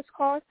believe is what it's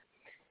called,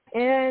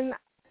 and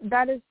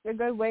that is a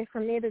good way for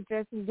me to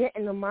just get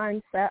in the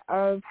mindset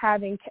of how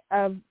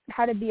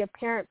to be a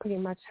parent, pretty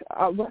much.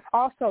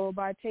 Also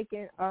by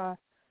taking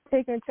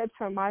tips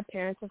from my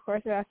parents. Of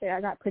course, I say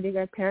I got pretty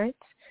good parents,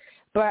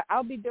 but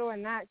I'll be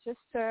doing that just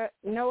to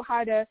know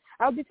how to.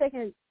 I'll be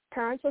taking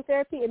parental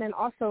therapy and then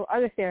also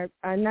other therapy,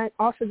 not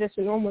also just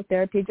normal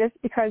therapy. Just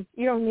because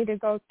you don't need to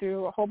go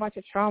through a whole bunch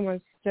of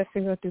traumas just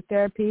to go through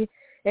therapy.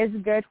 It's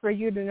good for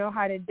you to know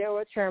how to deal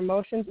with your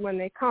emotions when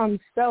they come.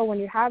 So when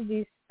you have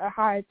these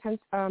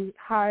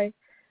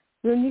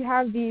when you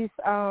have these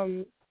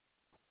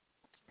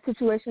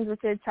situations with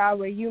your child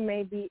where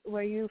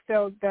you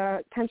feel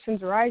the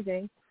tensions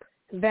rising,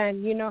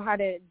 then you know how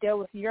to deal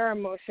with your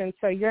emotions,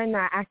 so you're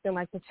not acting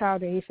like the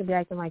child and you should be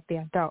acting like the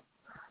adult.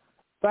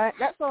 But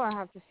that's all I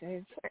have to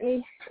say.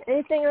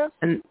 Anything else?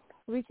 And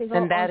we can go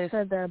on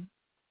to the...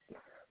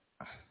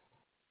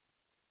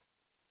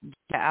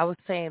 Yeah, I was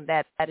saying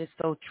that is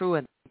so true,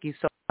 and thank you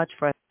so much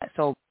for that.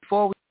 So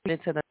before we get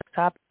into the next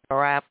topic, I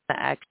want to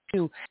ask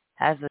you,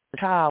 as a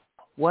child,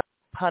 what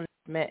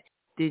punishment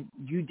did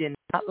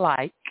not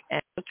like,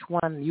 and which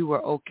one you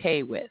were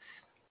okay with?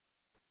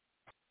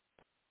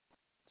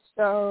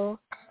 So,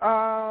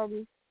 I'll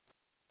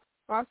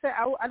say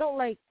I don't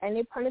like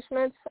any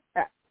punishments,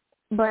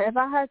 but if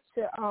I had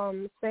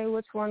to say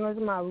which one was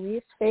my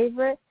least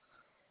favorite,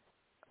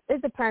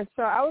 it depends.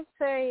 So I would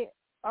say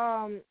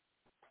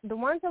the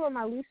ones that were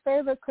my least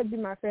favorite could be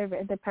my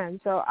favorite. It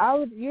depends. So I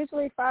would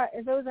usually, if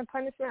it was a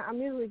punishment, I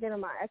was usually getting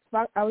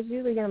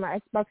my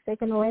Xbox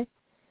taken away,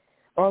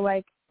 or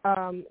like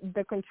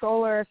the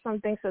controller or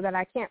something, so that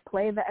I can't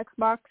play the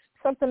Xbox.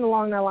 Something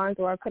along the lines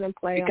where I couldn't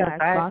play on the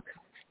Xbox.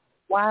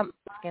 Why I'm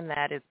asking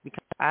that is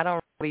because I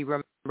don't really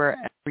remember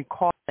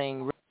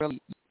recalling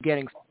really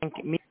getting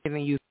me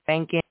giving you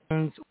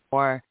spankings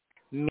or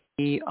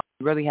me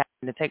really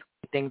having to take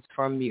things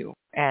from you.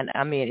 And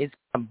I mean, it's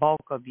a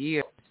bulk of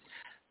years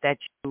that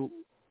you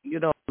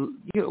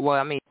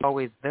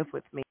always live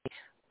with me,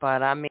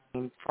 but I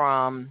mean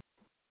from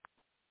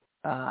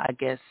I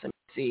guess, let me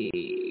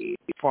see,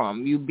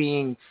 from you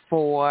being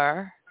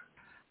 4,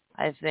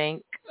 I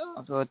think,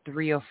 or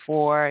 3 or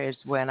 4 is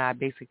when I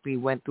basically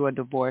went through a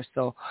divorce.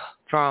 So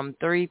from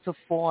 3 to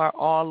 4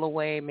 all the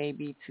way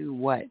maybe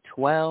to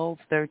 12,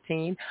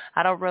 13.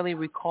 I don't really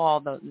recall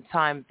the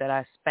times that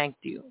I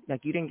spanked you.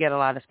 Like, you didn't get a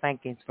lot of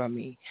spankings from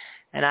me.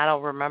 And I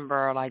don't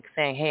remember like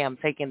saying, hey, I'm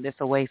taking this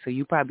away. So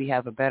you probably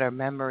have a better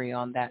memory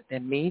on that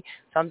than me.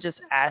 So I'm just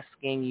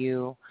asking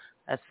you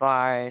as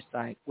far as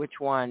like which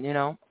one, you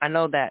know. I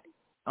know that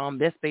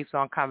this based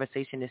on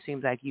conversation, it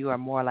seems like you are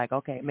more like,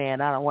 okay,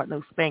 man, I don't want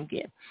no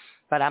spanking.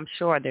 But I'm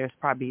sure there's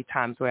probably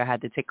times where I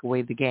had to take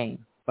away the game.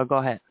 But go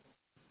ahead.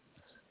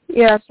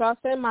 Yeah, so I'll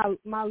say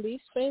my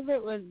least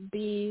favorite would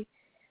be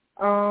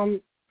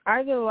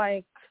either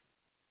like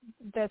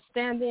the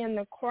standing in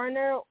the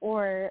corner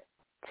or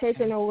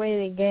taking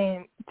away the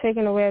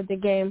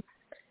game.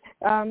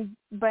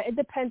 But it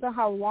depends on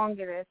how long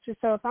it is.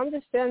 So if I'm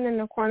just standing in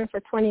the corner for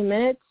 20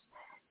 minutes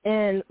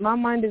and my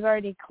mind is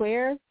already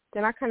clear,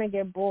 then I kind of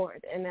get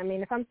bored. And, I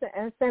mean, if I'm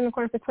standing in the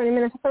corner for 20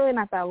 minutes, it's really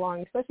not that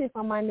long, especially if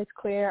my mind is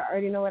clear, I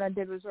already know what I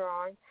did was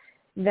wrong.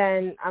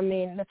 Then, I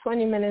mean, the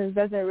 20 minutes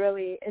doesn't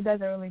really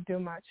do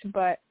much.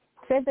 But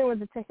same thing with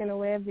the taking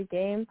away of the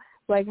game.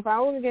 Like, if I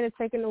only get it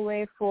taken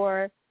away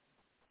for,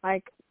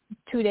 like,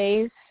 2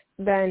 days,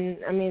 then,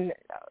 I mean,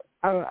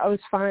 I was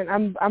fine.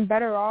 I'm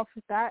better off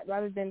with that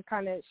rather than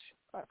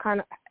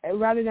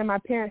rather than my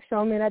parents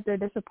showing me that they're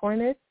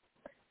disappointed.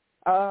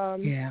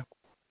 Yeah.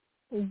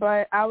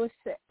 But I would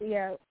say,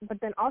 yeah.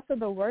 But then also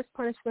the worst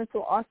punishments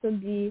will also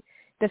be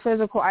the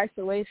physical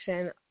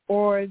isolation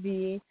or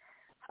the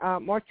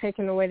or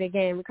taking away the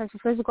game. Because for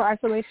physical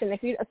isolation,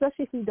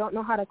 especially if you don't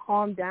know how to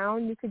calm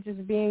down, you could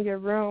just be in your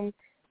room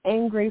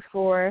angry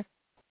for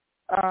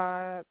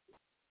a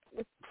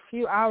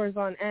few hours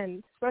on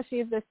end. Especially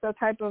if it's the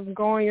type of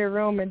go in your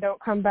room and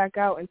don't come back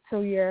out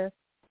until your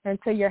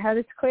head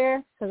is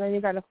clear. So then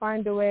you got to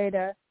find a way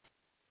to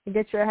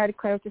get your head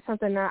clear, which is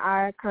something that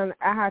I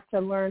had to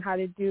learn how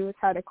to do, is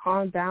how to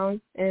calm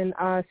down in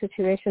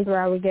situations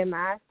where I would get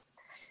mad.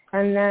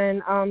 And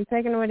then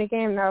taking away the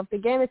game. Now, if the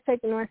game is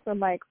taken away for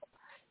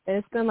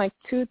it's been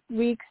 2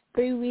 weeks,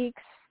 3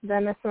 weeks,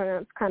 then that's when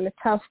it's kind of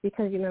tough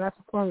because, that's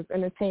a form of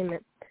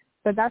entertainment.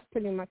 But that's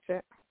pretty much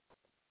it.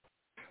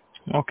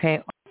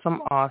 Okay,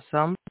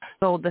 awesome.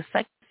 So the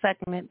second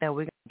segment that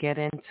we're going to get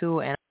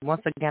into, and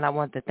once again, I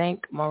want to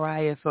thank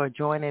Mariah for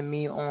joining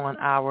me on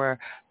our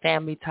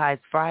Family Ties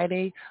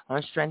Friday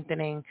on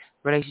strengthening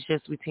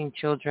relationships between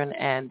children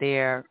and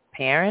their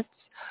parents.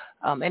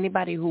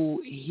 Anybody who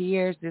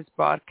hears this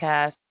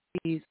broadcast,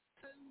 please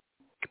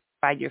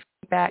provide your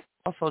feedback.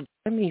 Also,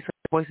 join me so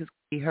the voices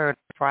can be heard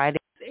on Fridays,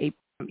 8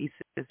 p.m.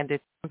 Eastern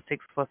Standard Time,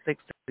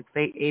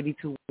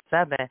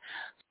 646-668-8217.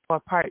 For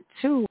part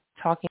 2,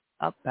 talking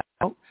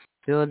about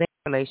building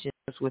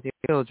relationships with your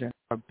children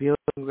or building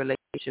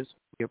relationships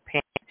with your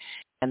parents.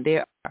 And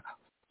there are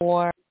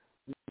 4,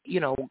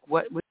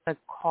 what we're going to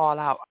call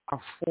out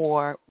are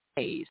 4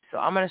 ways. So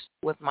I'm going to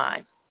start with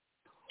mine.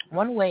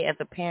 One way as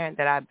a parent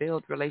that I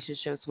build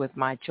relationships with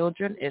my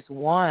children is,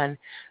 1,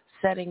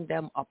 setting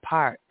them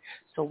apart.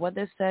 So what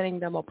does setting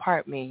them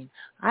apart mean?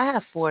 I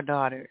have 4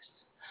 daughters.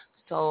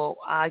 So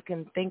I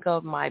can think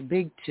of my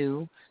big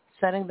 2.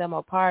 Setting them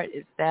apart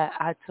is that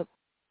I took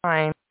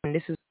time, and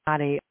this is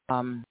not a,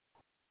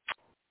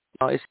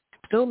 it's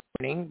still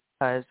learning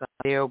because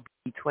they'll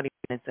be 20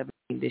 and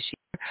 17 this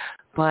year,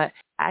 but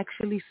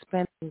actually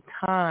spending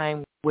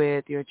time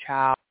with your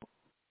child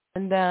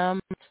and them,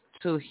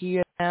 to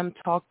hear them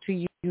talk to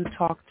you,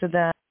 talk to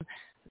them,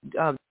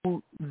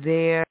 do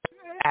their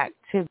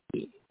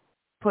activity,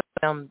 put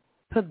them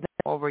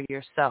over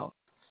yourself,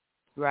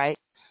 right?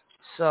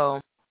 So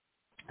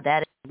that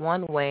is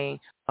one way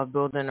of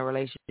building a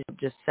relationship,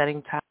 just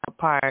setting time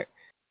apart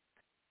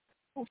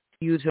for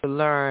you to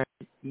learn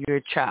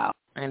your child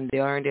and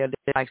learn their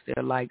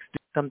likes, do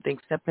something,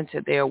 step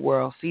into their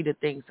world, see the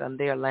things on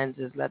their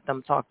lenses, let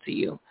them talk to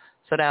you.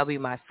 So that'll be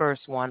my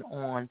first one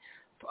on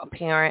a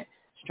parent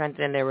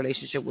strengthening their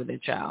relationship with their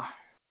child.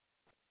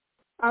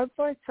 I would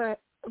like to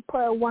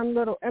put one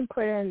little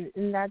input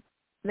in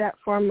that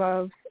form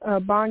of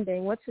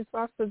bonding, which is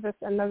also just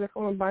another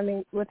form of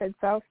bonding with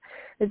itself.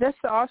 Is just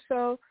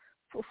also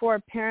for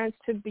parents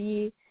to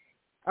be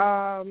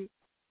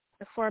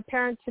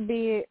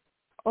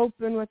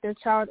open with their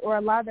child, or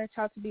allow their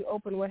child to be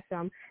open with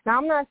them. Now,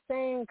 I'm not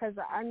saying, because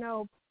I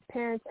know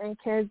parents and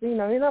kids, you're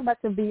not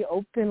about to be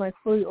open,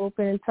 fully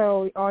open, and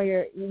tell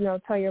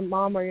your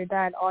mom or your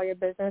dad all your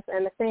business.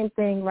 And the same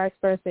thing, vice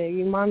versa.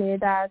 Your mom and your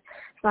dad,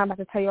 it's not about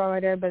to tell you all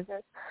of their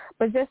business.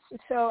 But just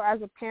so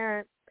as a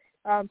parent,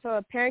 so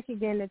a parent can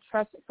gain the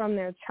trust from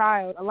their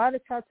child, allow the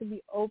child to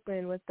be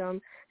open with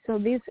them. So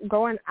these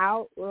going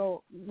out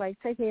will,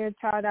 taking your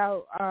child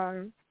out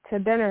to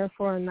dinner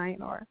for a night,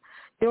 or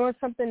doing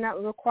something that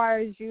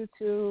requires you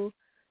to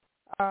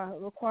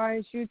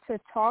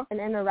talk and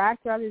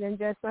interact, rather than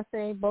just, let's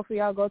say, both of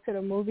y'all go to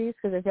the movies,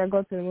 because if y'all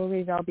go to the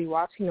movies, y'all be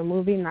watching the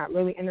movie, not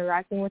really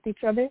interacting with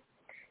each other.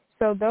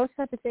 So those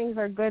type of things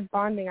are good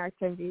bonding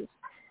activities.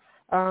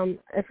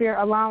 If you're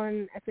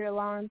allowing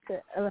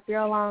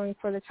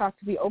for the child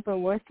to be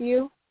open with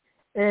you,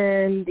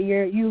 and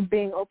you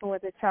being open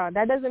with the child,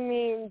 that doesn't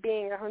mean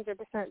being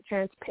 100%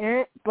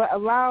 transparent, but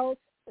allow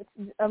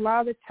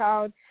the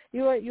child,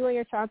 you and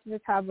your child, to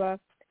just have a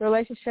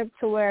relationship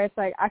to where it's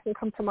I can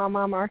come to my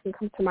mom or I can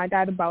come to my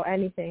dad about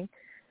anything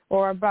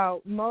or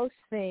about most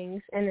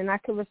things, and then I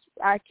can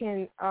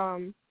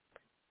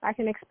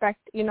expect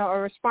a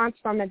response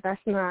from it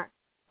that's not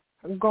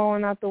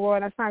going out the wall,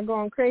 that's not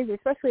going crazy,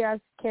 especially as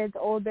kids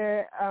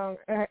older,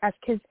 as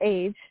kids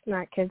age,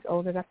 not kids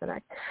older, that's an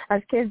act,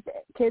 as kids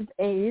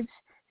age,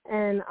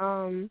 and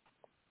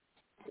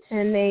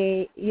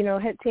they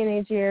hit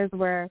teenage years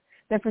where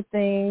different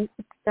things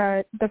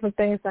are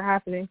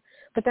happening.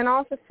 But then I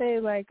also say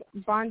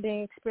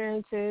bonding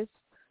experiences,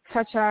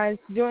 such as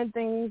doing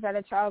things that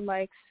a child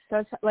likes,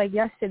 such like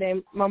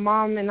yesterday, my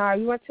mom and I,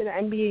 we went to the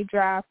NBA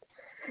draft,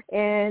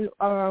 and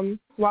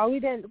while we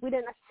didn't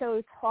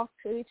necessarily talk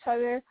to each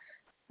other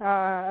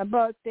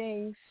about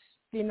things,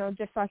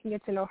 just so I can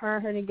get to know her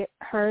to get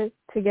her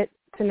to get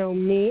to know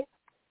me.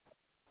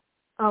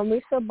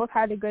 We still both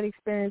had a good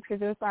experience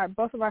because it was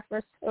both of our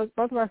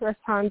first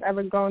times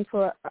ever going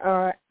to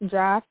a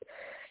draft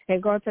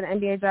and going to the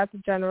NBA draft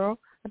in general.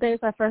 I think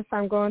it's our first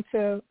time going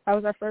to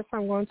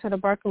the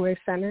Barclays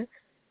Center.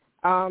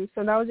 So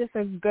that was just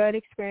a good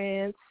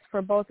experience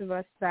for both of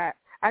us that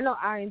I know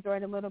I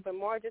enjoyed a little bit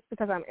more just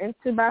because I'm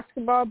into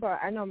basketball, but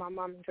I know my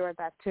mom enjoyed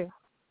that too.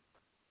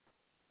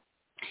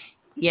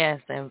 Yes,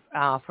 and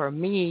for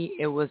me,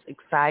 it was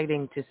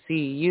exciting to see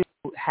you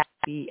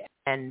happy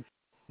and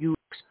you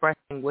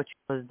expressing what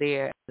was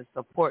there as a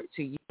support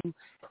to you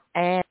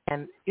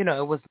And, you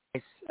know, it was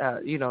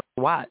nice, you know,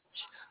 to watch.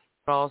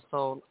 But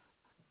also,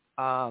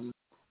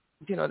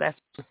 you know, that's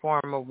a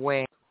form of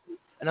way.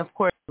 And, of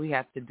course, we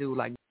have to do,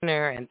 like,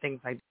 dinner and things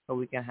like that so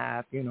we can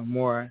have, you know,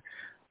 more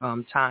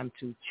time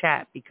to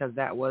chat, because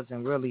that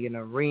wasn't really an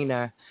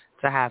arena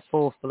to have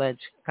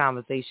full-fledged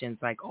conversations,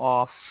 like,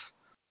 off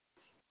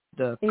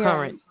the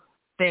current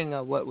thing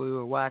of what we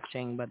were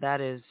watching. But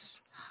that is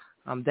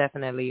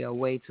definitely a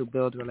way to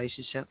build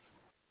relationships.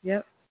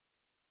 Yep.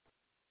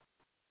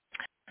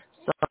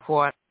 So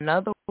for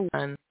another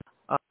one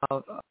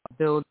of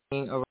building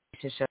a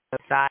relationship,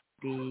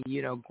 society,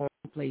 you know, going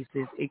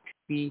places, it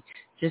could be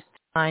just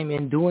time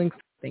in doing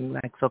something,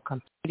 like, so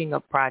completing a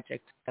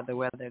project together,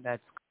 whether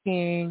that's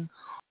cooking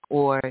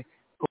or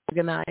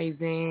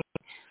organizing.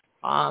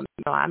 You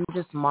know, I'm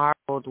just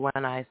marveled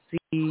when I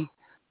see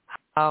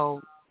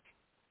how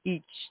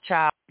each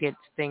child gets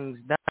things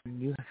done.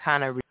 You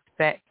kind of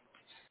respect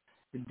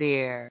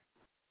their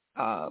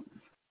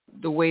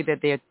the way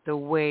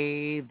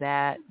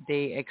that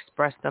they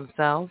express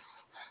themselves.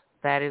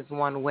 That is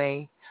one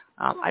way.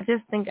 I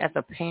just think as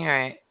a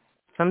parent,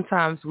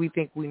 sometimes we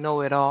think we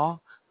know it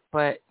all,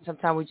 but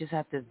sometimes we just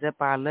have to zip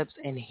our lips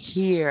and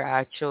hear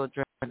our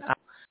children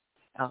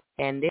out.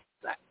 And this,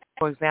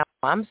 for example,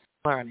 I'm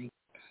still learning.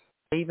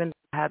 Even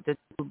though I have the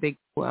two big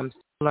two, I'm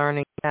still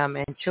learning them,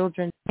 and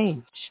children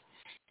change.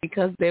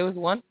 Because there was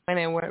one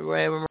point where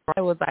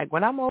Mariah was like,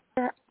 when I'm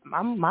older,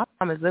 my mom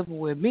is living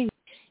with me,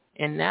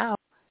 and now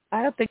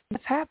I don't think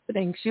that's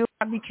happening. She'll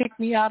probably kick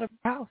me out of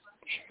the house.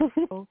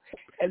 So,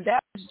 and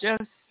that was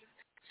just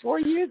 4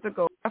 years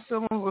ago. My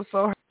feelings were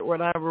so hurt when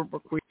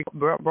we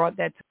brought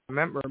that to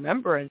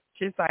remembrance.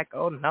 She's like,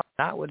 oh, no,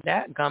 not with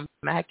that gum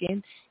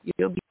smacking.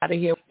 You'll be out of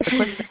here with the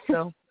quickness.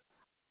 So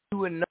you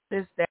would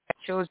notice that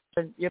children,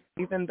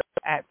 even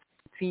though at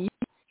 15,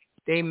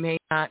 they may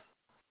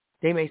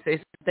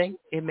say something.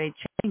 It may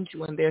change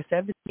when they're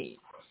 17.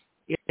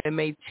 It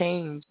may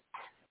change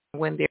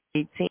when they're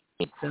 18.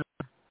 So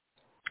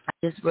I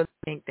just really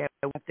think that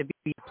we have to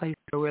be a place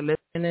where we're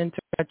listening to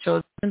our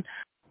children,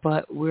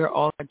 but we're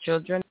all our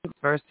children.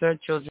 Versa,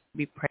 children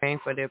be praying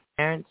for their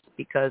parents,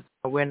 because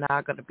we're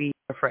not going to be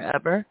here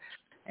forever,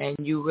 and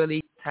you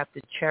really have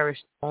to cherish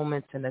the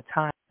moments and the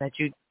time that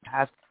you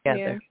have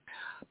together.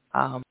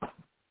 Yeah.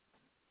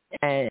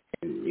 And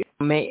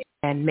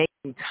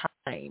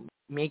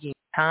making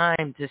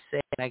time to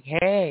say, like,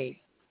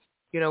 hey,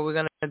 you know, we're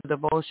going to do a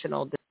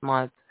devotional this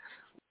month,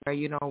 or,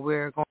 you know,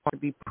 we're going to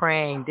be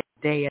praying this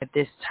day at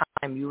this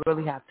time. You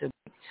really have to,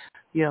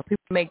 you know,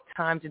 people make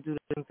time to do the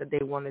things that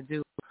they want to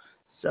do.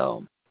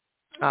 So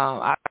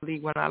I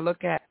believe when I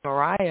look at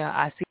Mariah,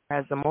 I see her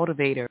as a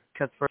motivator,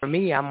 because for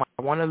me, I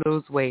want to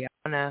lose weight.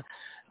 I want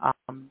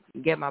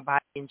to get my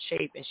body in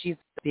shape, and she's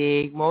a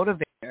big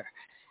motivator.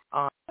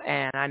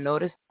 And I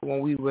noticed when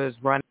we was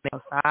running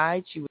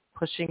outside, she was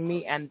pushing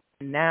me, and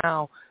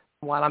now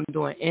while I'm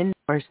doing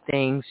indoors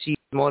things, she's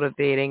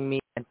motivating me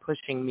and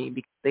pushing me,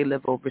 because they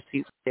live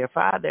overseas with their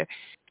father.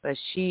 But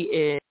she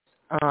is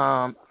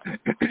has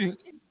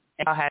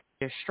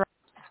their strength,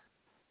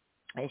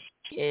 and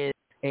she is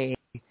a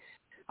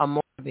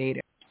motivator.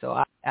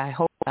 So I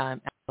hope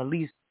I'm at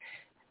least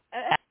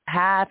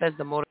half as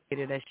the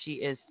motivator that she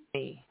is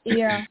me.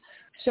 Yeah.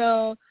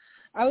 So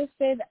I would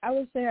say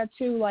that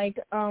too. Like,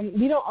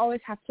 you don't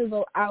always have to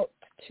go out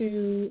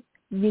to,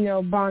 you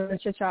know, bond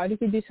with your child. You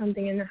could do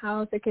something in the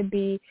house. It could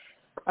be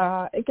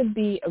a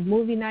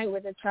movie night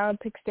where the child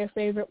picks their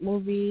favorite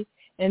movie,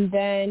 and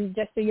then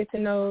just to get to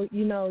know,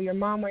 you know, your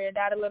mom or your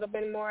dad a little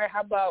bit more.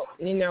 How about,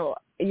 you know,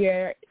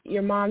 your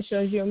mom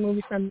shows you a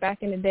movie from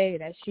back in the day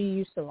that she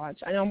used to watch.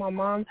 I know my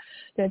mom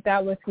did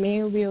that with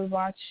me. We would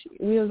watch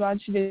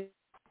the.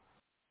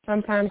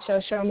 Sometimes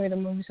she'll show me the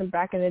movies from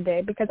back in the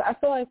day, because I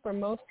feel like for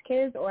most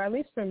kids, or at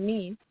least for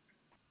me,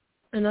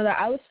 I know that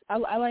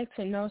I like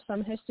to know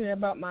some history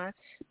about my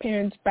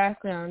parents'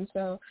 background.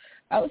 So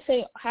I would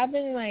say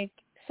having like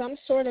some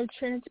sort of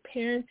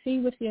transparency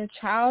with your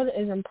child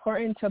is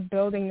important to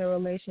building the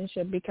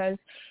relationship, because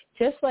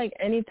just like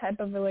any type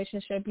of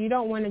relationship, you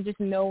don't want to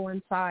just know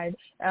one side.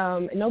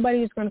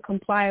 Nobody's going to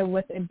comply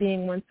with it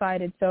being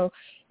one-sided. So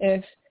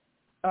if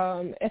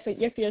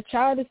your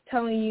child is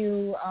telling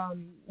you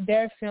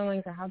their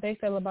feelings or how they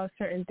feel about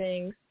certain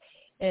things,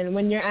 and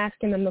when you're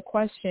asking them the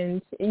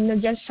questions, you know,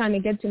 just trying to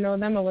get to know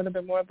them a little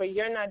bit more, but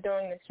you're not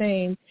doing the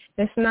same,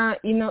 it's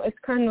not, you know, it's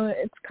kind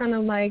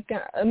of like,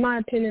 in my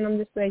opinion, I'm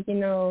just like, it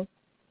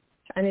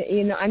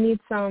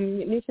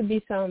needs to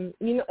be some,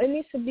 you know, it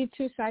needs to be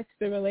two sides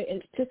to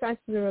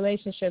the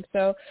relationship.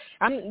 So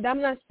I'm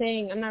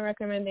not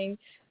recommending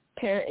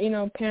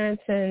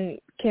parents and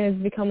kids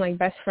become like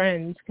best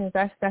friends, because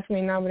that's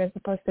definitely not what it's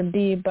supposed to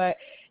be. But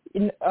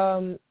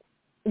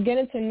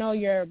getting to know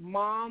your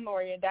mom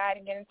or your dad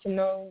and getting to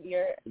know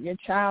your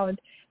child,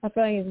 I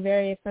feel like is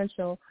very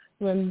essential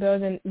when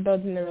building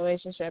the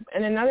relationship.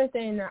 And another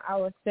thing that I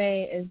would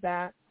say is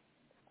that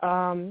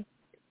a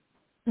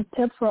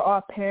tip for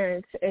all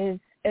parents is,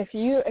 if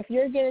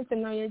you're getting to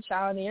know your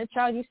child and you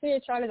see your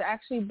child is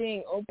actually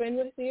being open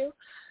with you,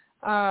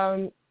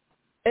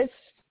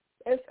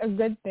 it's a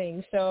good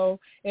thing. So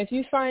if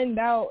you find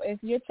out, if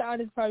your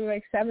child is probably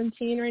like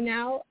 17 right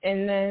now,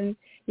 and then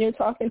you're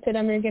talking to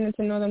them, you're getting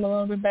to know them a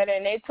little bit better,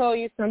 and they told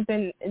you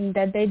something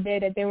that they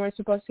did that they weren't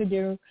supposed to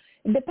do,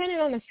 depending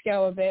on the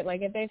scale of it,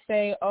 like if they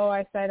say, oh,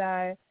 I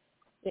said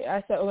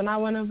when I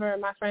went over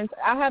my friends,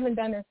 I haven't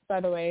done this, by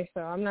the way,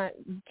 so I'm not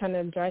trying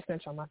to dry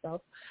snitch on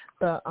myself.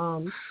 But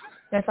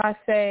if I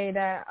say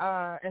that,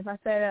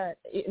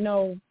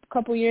 a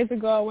couple years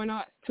ago I went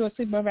out to a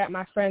sleepover at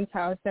my friend's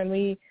house, and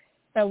we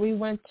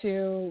went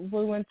to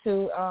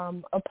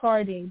a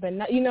party, but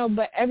not,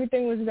 but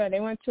everything was good. They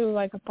went to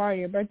like a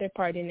birthday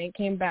party, and they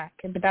came back.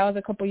 But that was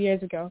a couple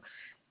years ago.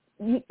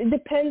 It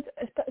depends,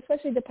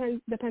 especially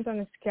depends on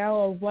the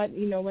scale of what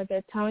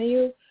they're telling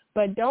you.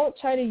 But don't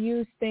try to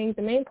use things.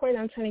 The main point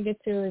I'm trying to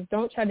get to is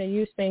don't try to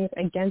use things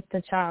against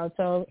the child.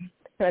 So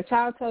if a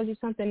child tells you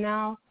something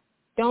now,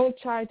 don't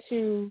try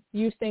to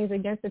use things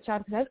against the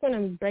child, because that's going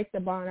to break the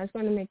bond. That's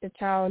going to make the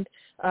child.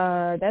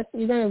 You're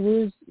going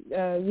to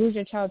lose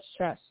your child's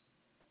trust.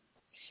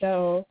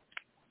 So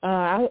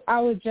I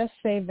would just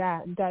say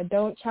that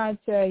don't try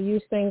to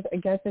use things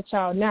against the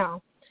child.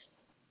 Now,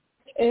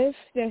 if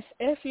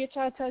your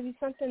child tells you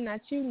something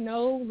that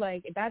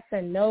like that's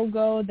a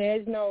no-go,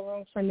 there's no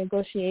room for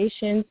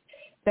negotiations,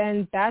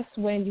 then that's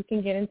when you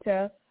can get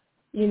into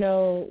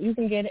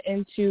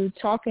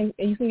talking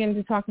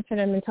to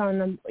them and telling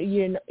them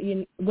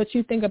what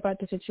you think about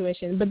the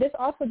situation. But this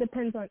also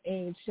depends on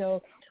age.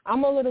 So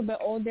I'm a little bit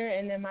older,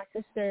 and then my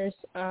sister's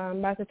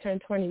about to turn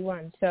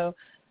 21. So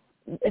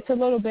it's a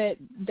little bit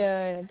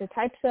the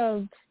types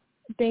of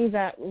things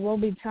that we'll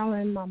be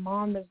telling my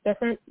mom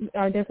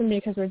are different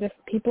because we're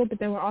different people, but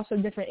then we're also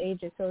different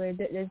ages. So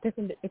there's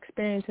different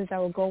experiences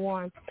that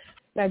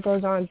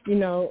goes on,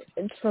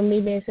 from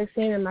me being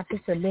 16 and my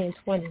sister being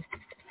 20.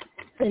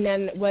 And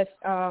then with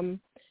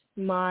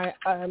my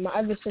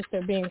other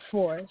sister being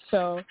 4.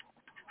 So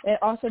it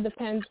also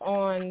depends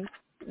on,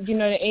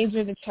 the age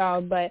of the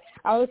child. But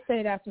I would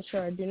say that for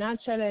sure. Do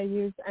not try to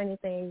use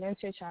anything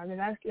against your child.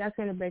 That's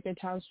going to break your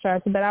child's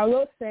trust. But I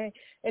will say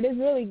it is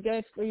really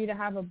good for you to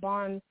have a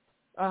bond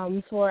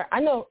I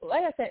know,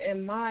 like I said,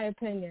 in my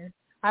opinion,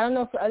 I don't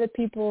know for other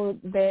people,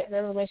 their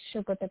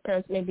relationship with their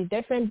parents may be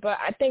different, but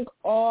I think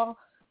all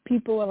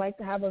people would like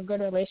to have a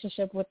good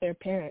relationship with their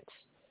parents.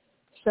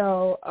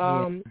 So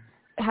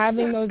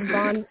having those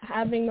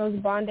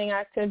bonding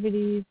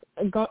activities,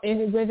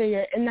 whether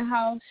you're in the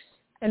house,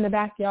 in the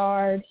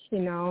backyard,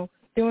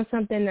 doing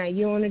something that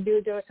you want to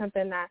do, doing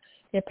something that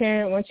your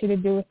parent wants you to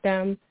do with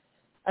them,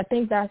 I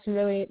think that's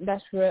really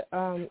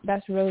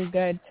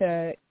good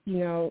to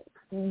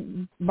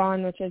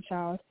bond with your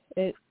child.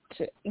 It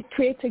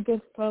creates a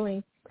good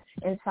feeling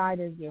inside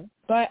of you.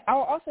 But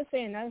I'll also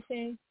say another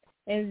thing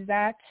is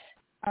that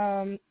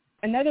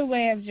another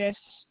way of just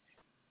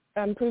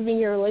improving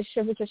your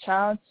relationship with your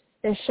child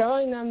is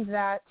showing them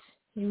that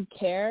you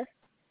care,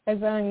 as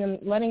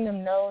letting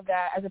them know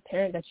that as a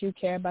parent that you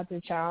care about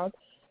their child.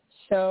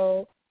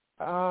 So,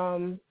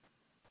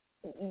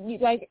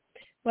 like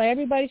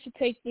everybody should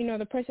take,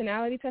 the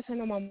personality test. I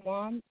know my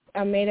mom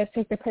made us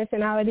take the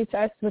personality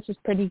test, which is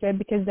pretty good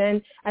because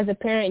then as a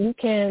parent you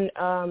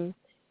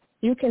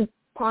can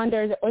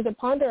ponder, or is it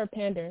ponder or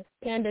pander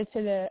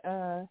to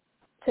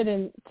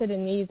the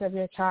needs of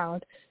your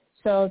child.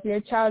 So if your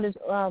child is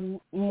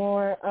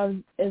more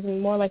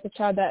like a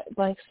child that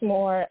likes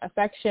more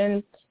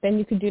affection, then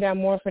you can do that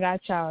more for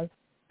that child.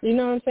 You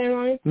know what I'm saying,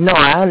 Ronnie? No,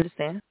 I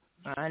understand.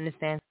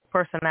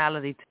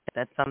 Personality test,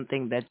 that's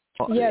something that...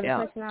 the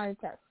personality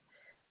test.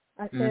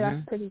 I say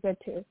that's pretty good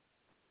too.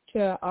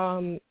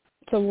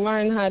 To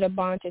learn how to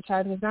bond with your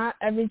child, because not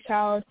every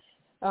child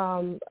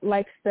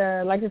likes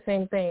the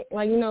same thing.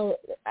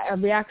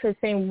 Reacts the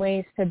same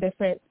ways to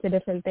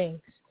different things.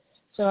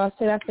 So I'll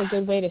say that's a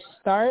good way to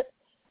start,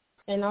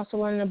 and also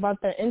learning about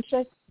their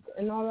interests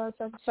and all that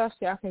type of stuff,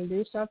 so y'all can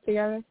do stuff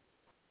together.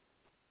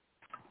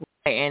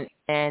 Right,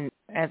 and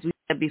as we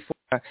said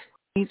before,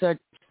 these are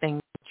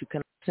things that you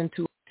can listen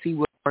to, see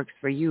what works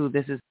for you.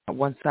 This is not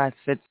one size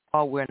fits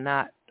all. We're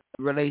not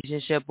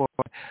relationship or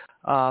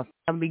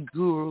family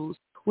gurus.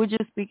 We're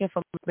just speaking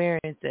from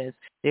experiences.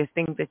 There's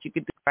things that you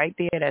could do right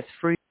there that's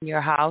free in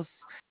your house,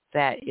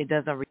 that it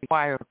doesn't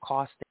require a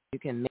cost. You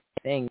can make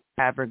things,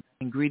 have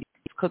ingredients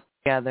cooked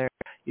together.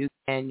 You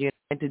can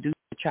introduce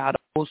your child to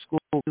old school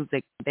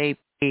music. They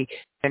play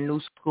their new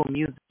school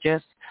music.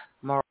 Just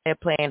Mariah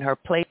playing her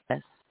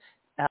playlist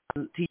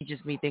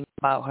teaches me things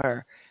about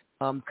her.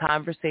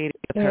 Conversating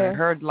with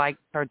her likes,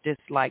 her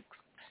dislikes,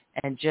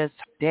 and just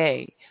her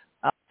day.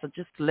 So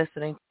just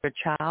listening to your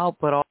child,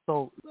 but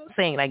also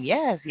saying like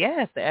yes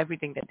to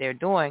everything that they're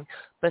doing,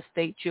 but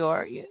state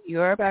your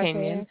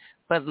opinion,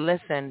 but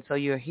listen. So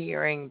you're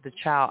hearing the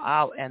child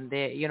out, and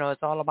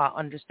it's all about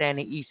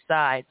understanding each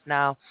side.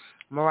 Now,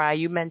 Mariah,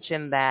 you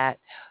mentioned that,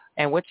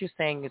 and what you're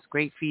saying is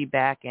great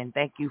feedback, and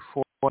thank you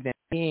for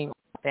being on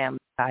Family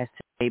Ties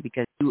today,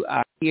 because you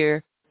are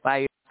here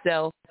by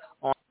yourself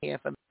on here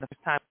for the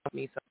first time with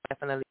me, so I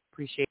definitely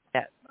appreciate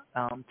that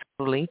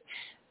totally.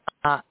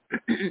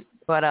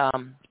 But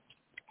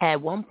at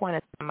one point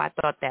in time, I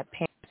thought that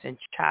parents and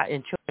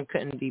children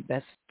couldn't be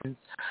best friends.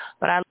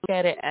 But I look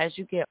at it as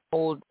you get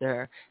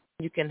older,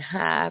 you can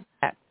have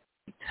that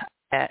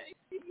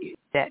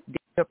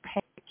your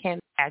parent can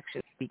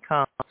actually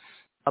become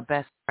a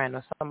best friend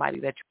or somebody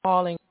that you're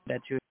calling,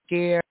 that you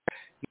share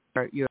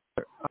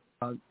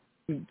some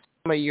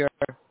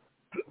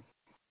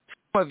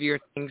of your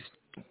things,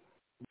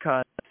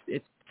 because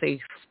it's a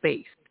safe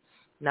space.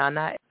 Now,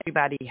 not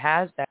everybody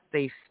has that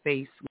safe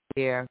space with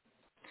their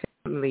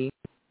family.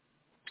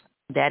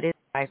 That is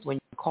nice when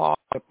you call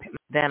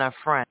then a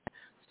friend.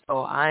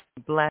 So I'm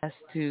blessed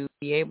to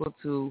be able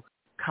to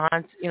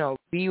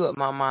be with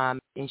my mom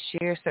and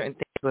share certain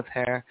things with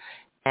her,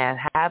 and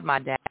have my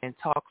dad and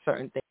talk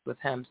certain things with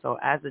him. So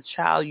as a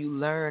child, you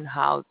learn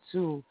how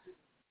to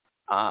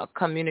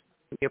communicate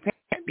with your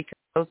parent, because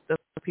those are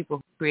the people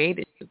who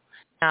created you.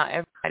 Now,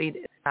 everybody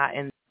is not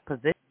in that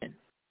position.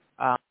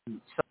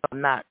 So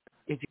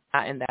if you're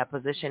not in that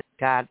position,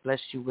 God bless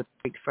you with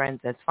great friends,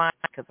 that's fine,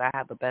 because I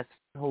have a best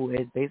friend who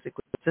is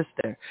basically a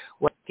sister,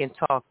 who I can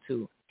talk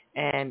to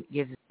and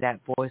gives that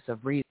voice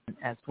of reason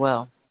as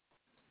well.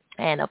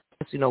 And of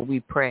course, we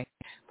pray,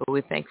 but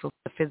we're thankful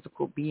for the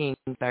physical beings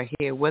that are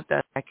here with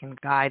us that can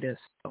guide us.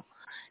 So,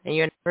 and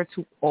you're never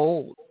too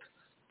old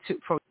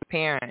for your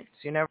parents.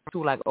 You're never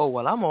too like, oh,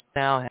 well, I'm old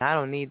now and I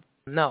don't need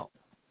them. No.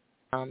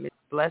 It's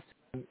a blessing.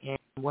 And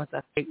once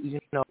I think,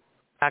 not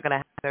going to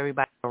have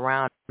everybody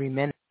around every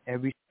minute,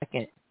 every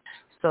second.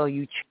 So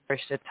you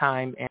cherish the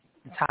time and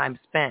the time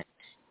spent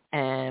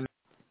and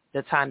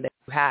the time that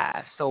you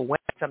have. So when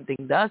something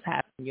does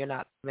happen, you're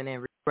not living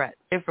in regret.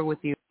 Different with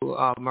you,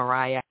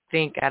 Mariah. I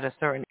think at a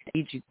certain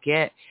age you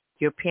get,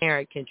 your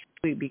parent can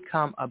truly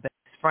become a best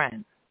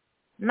friend.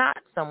 Not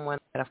someone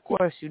that, of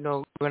course,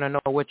 you're going to know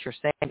what you're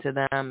saying to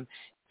them.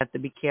 You have to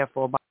be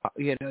careful about,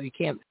 you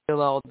can't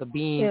spill all the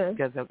beans,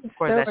 because, of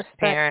course, that's your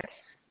parent.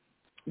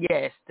 Yeah,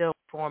 it's still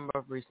a form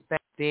of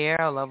respect there,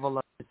 a level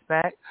of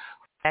respect.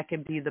 That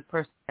can be the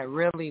person that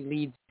really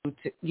leads you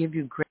to give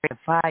you great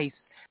advice,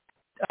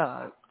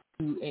 to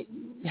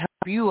help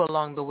you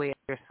along the way of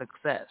your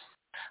success.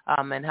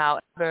 And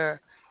however,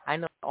 I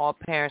know all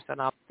parents are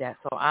not like that.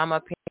 So I'm a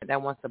parent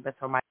that wants the best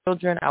for my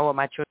children. I want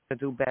my children to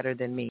do better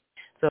than me.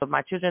 So if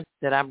my children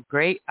that I'm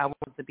great, I want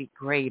them to be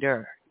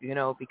greater,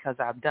 because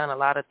I've done a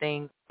lot of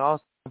things.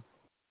 Also,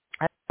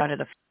 I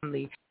started a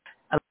family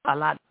a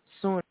lot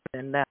sooner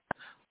than that,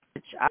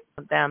 which I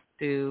want them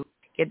to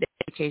get the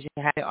education,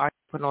 have their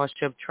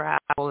entrepreneurship,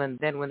 travel, and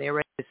then when they're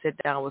ready to sit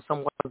down with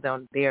someone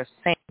on their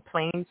same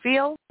playing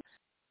field,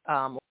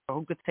 or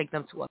who could take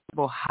them to a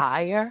level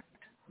higher,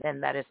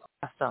 then that is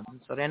awesome.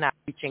 So they're not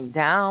reaching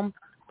down,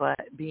 but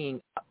being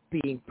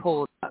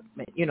pulled up.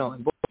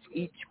 And both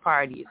each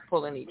party is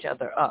pulling each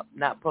other up,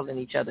 not pulling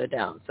each other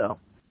down. So,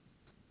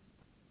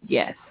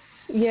 yes.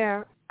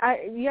 Yeah,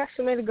 you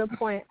actually made a good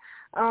point.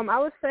 I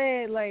would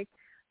say, like,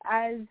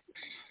 as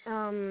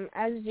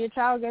your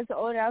child gets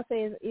older, I would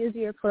say it's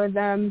easier for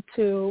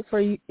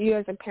you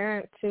as a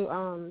parent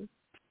to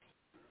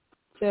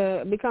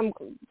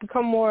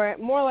become more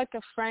like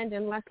a friend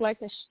and less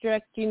like a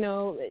strict,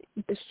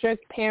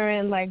 strict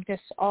parent, like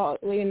just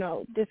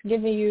just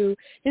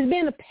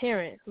being a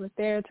parent, a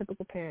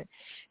stereotypical parent.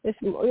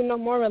 It's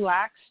more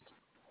relaxed.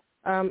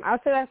 I'll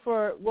say that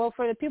for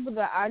the people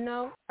that I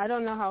know. I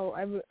don't know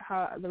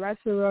how the rest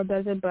of the world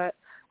does it, but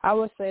I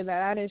would say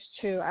that is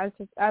true. As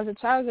a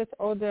child gets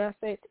older,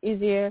 I say it's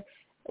easier.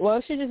 Well,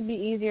 it should just be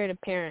easier to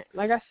parent.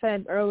 Like I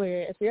said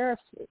earlier, if you're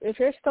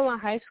still in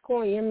high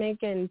school and you're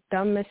making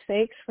dumb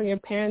mistakes for your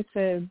parents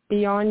to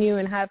be on you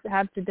and have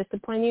to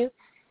discipline you,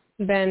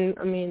 then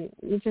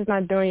you're just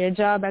not doing your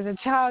job as a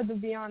child, to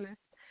be honest.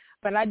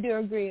 But I do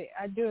agree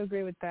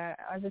with that.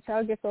 As a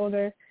child gets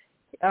older,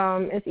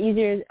 it's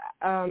easier.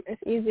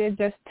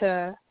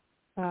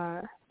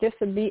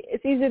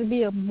 It's easier to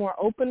be more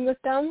open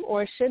with them,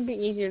 or it should be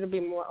easier to be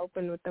more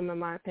open with them, in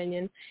my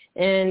opinion.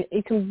 And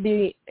you can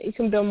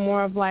build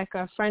more of like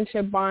a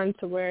friendship bond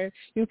to where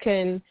you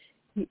can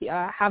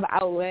have an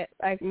outlet,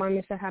 like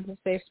Mommy said, have a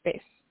safe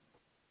space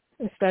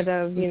instead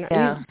of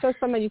so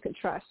somebody you can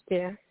trust.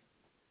 Yeah.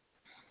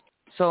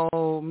 So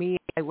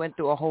I went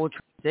through a whole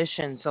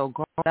transition. So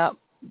growing up,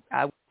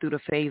 I went through the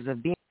phase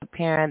of being a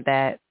parent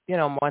that,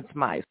 once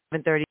my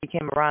 7:30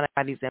 came around,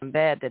 everybody's in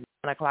bed, then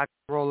 9 o'clock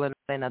rolling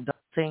in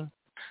adulting,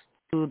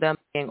 to them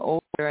being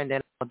older and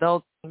then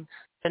adulting.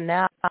 So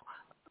now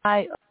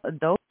my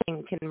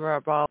adulting can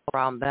revolve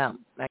around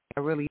them. Like,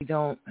 I really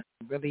don't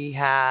really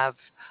have,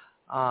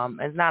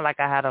 it's not like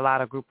I had a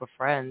lot of group of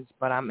friends,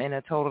 but I'm in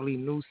a totally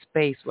new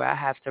space where I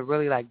have to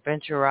really like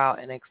venture out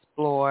and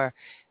explore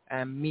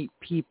and meet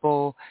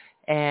people.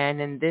 And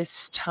in this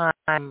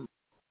time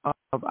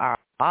of our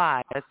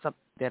lives, that's something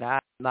that I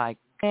like,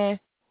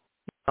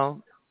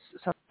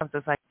 sometimes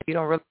it's like you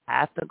don't really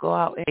have to go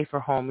out and pay for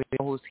home. You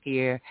know who's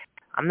here.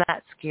 I'm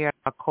not scared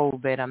of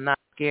COVID. I'm not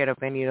scared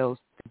of any of those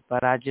things,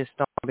 but I just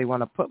don't really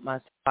want to put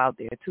myself out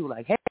there too.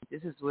 Like, hey,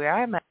 this is where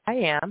I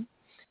am.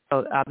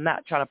 So I'm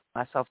not trying to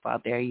put myself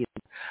out there either.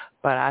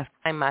 But I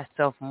find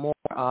myself more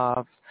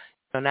of,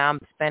 now I'm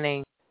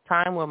spending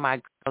time with my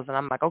girls, and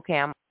I'm like, okay,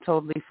 I'm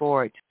totally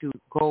for it to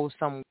go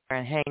somewhere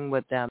and hang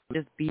with them,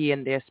 just be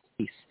in their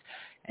space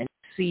and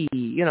see,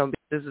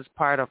 this is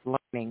part of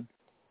learning.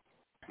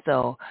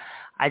 So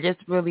I just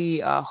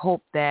really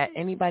hope that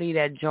anybody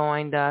that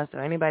joined us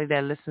or anybody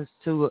that listens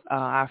to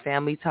our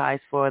Family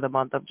Ties for the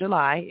month of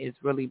July is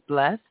really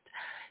blessed.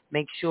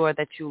 Make sure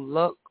that you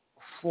look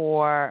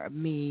for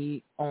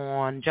me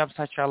on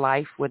Jumpstart Your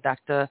Life with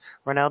Dr.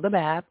 Renelda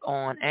Babb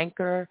on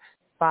Anchor,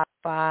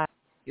 Spotify.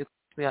 You can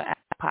be on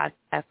Apple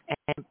Podcast,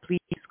 and please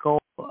go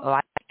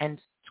like and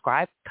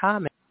subscribe,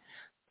 comment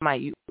my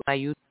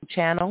YouTube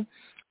channel.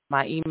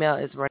 My email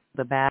is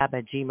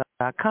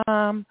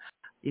reneldababb@gmail.com.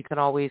 You can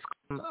always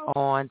come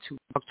on to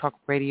Blog Talk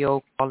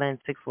Radio, call in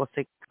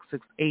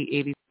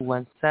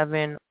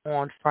 646-688-8217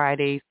 on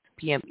Fridays,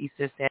 p.m.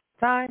 Eastern Standard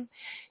Time.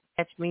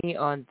 Catch me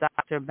on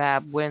Dr.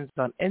 Babb Wins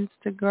on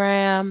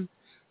Instagram.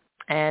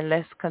 And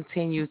let's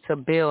continue to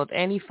build.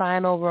 Any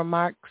final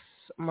remarks,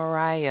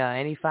 Mariah?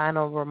 Any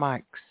final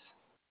remarks?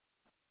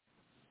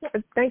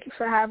 Thank you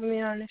for having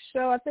me on the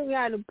show. I think we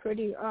had a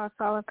pretty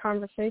solid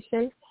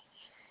conversation.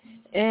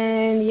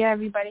 And, yeah,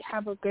 everybody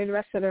have a good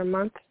rest of their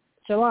month,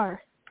 July.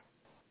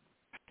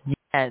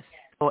 Yes.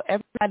 So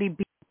everybody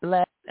be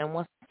blessed. And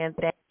once again,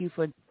 thank you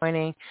for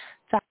joining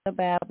Dr.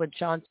 Babb with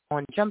John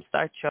on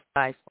Jumpstart Your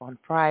Life on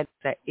Fridays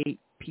at 8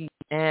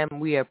 p.m.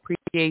 We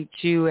appreciate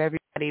you.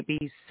 Everybody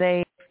be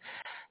safe.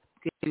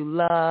 Give you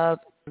love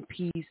and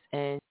peace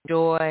and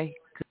joy.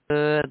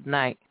 Good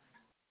night.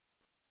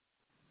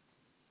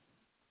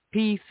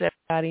 Peace,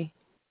 everybody.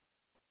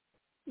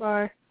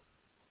 Bye.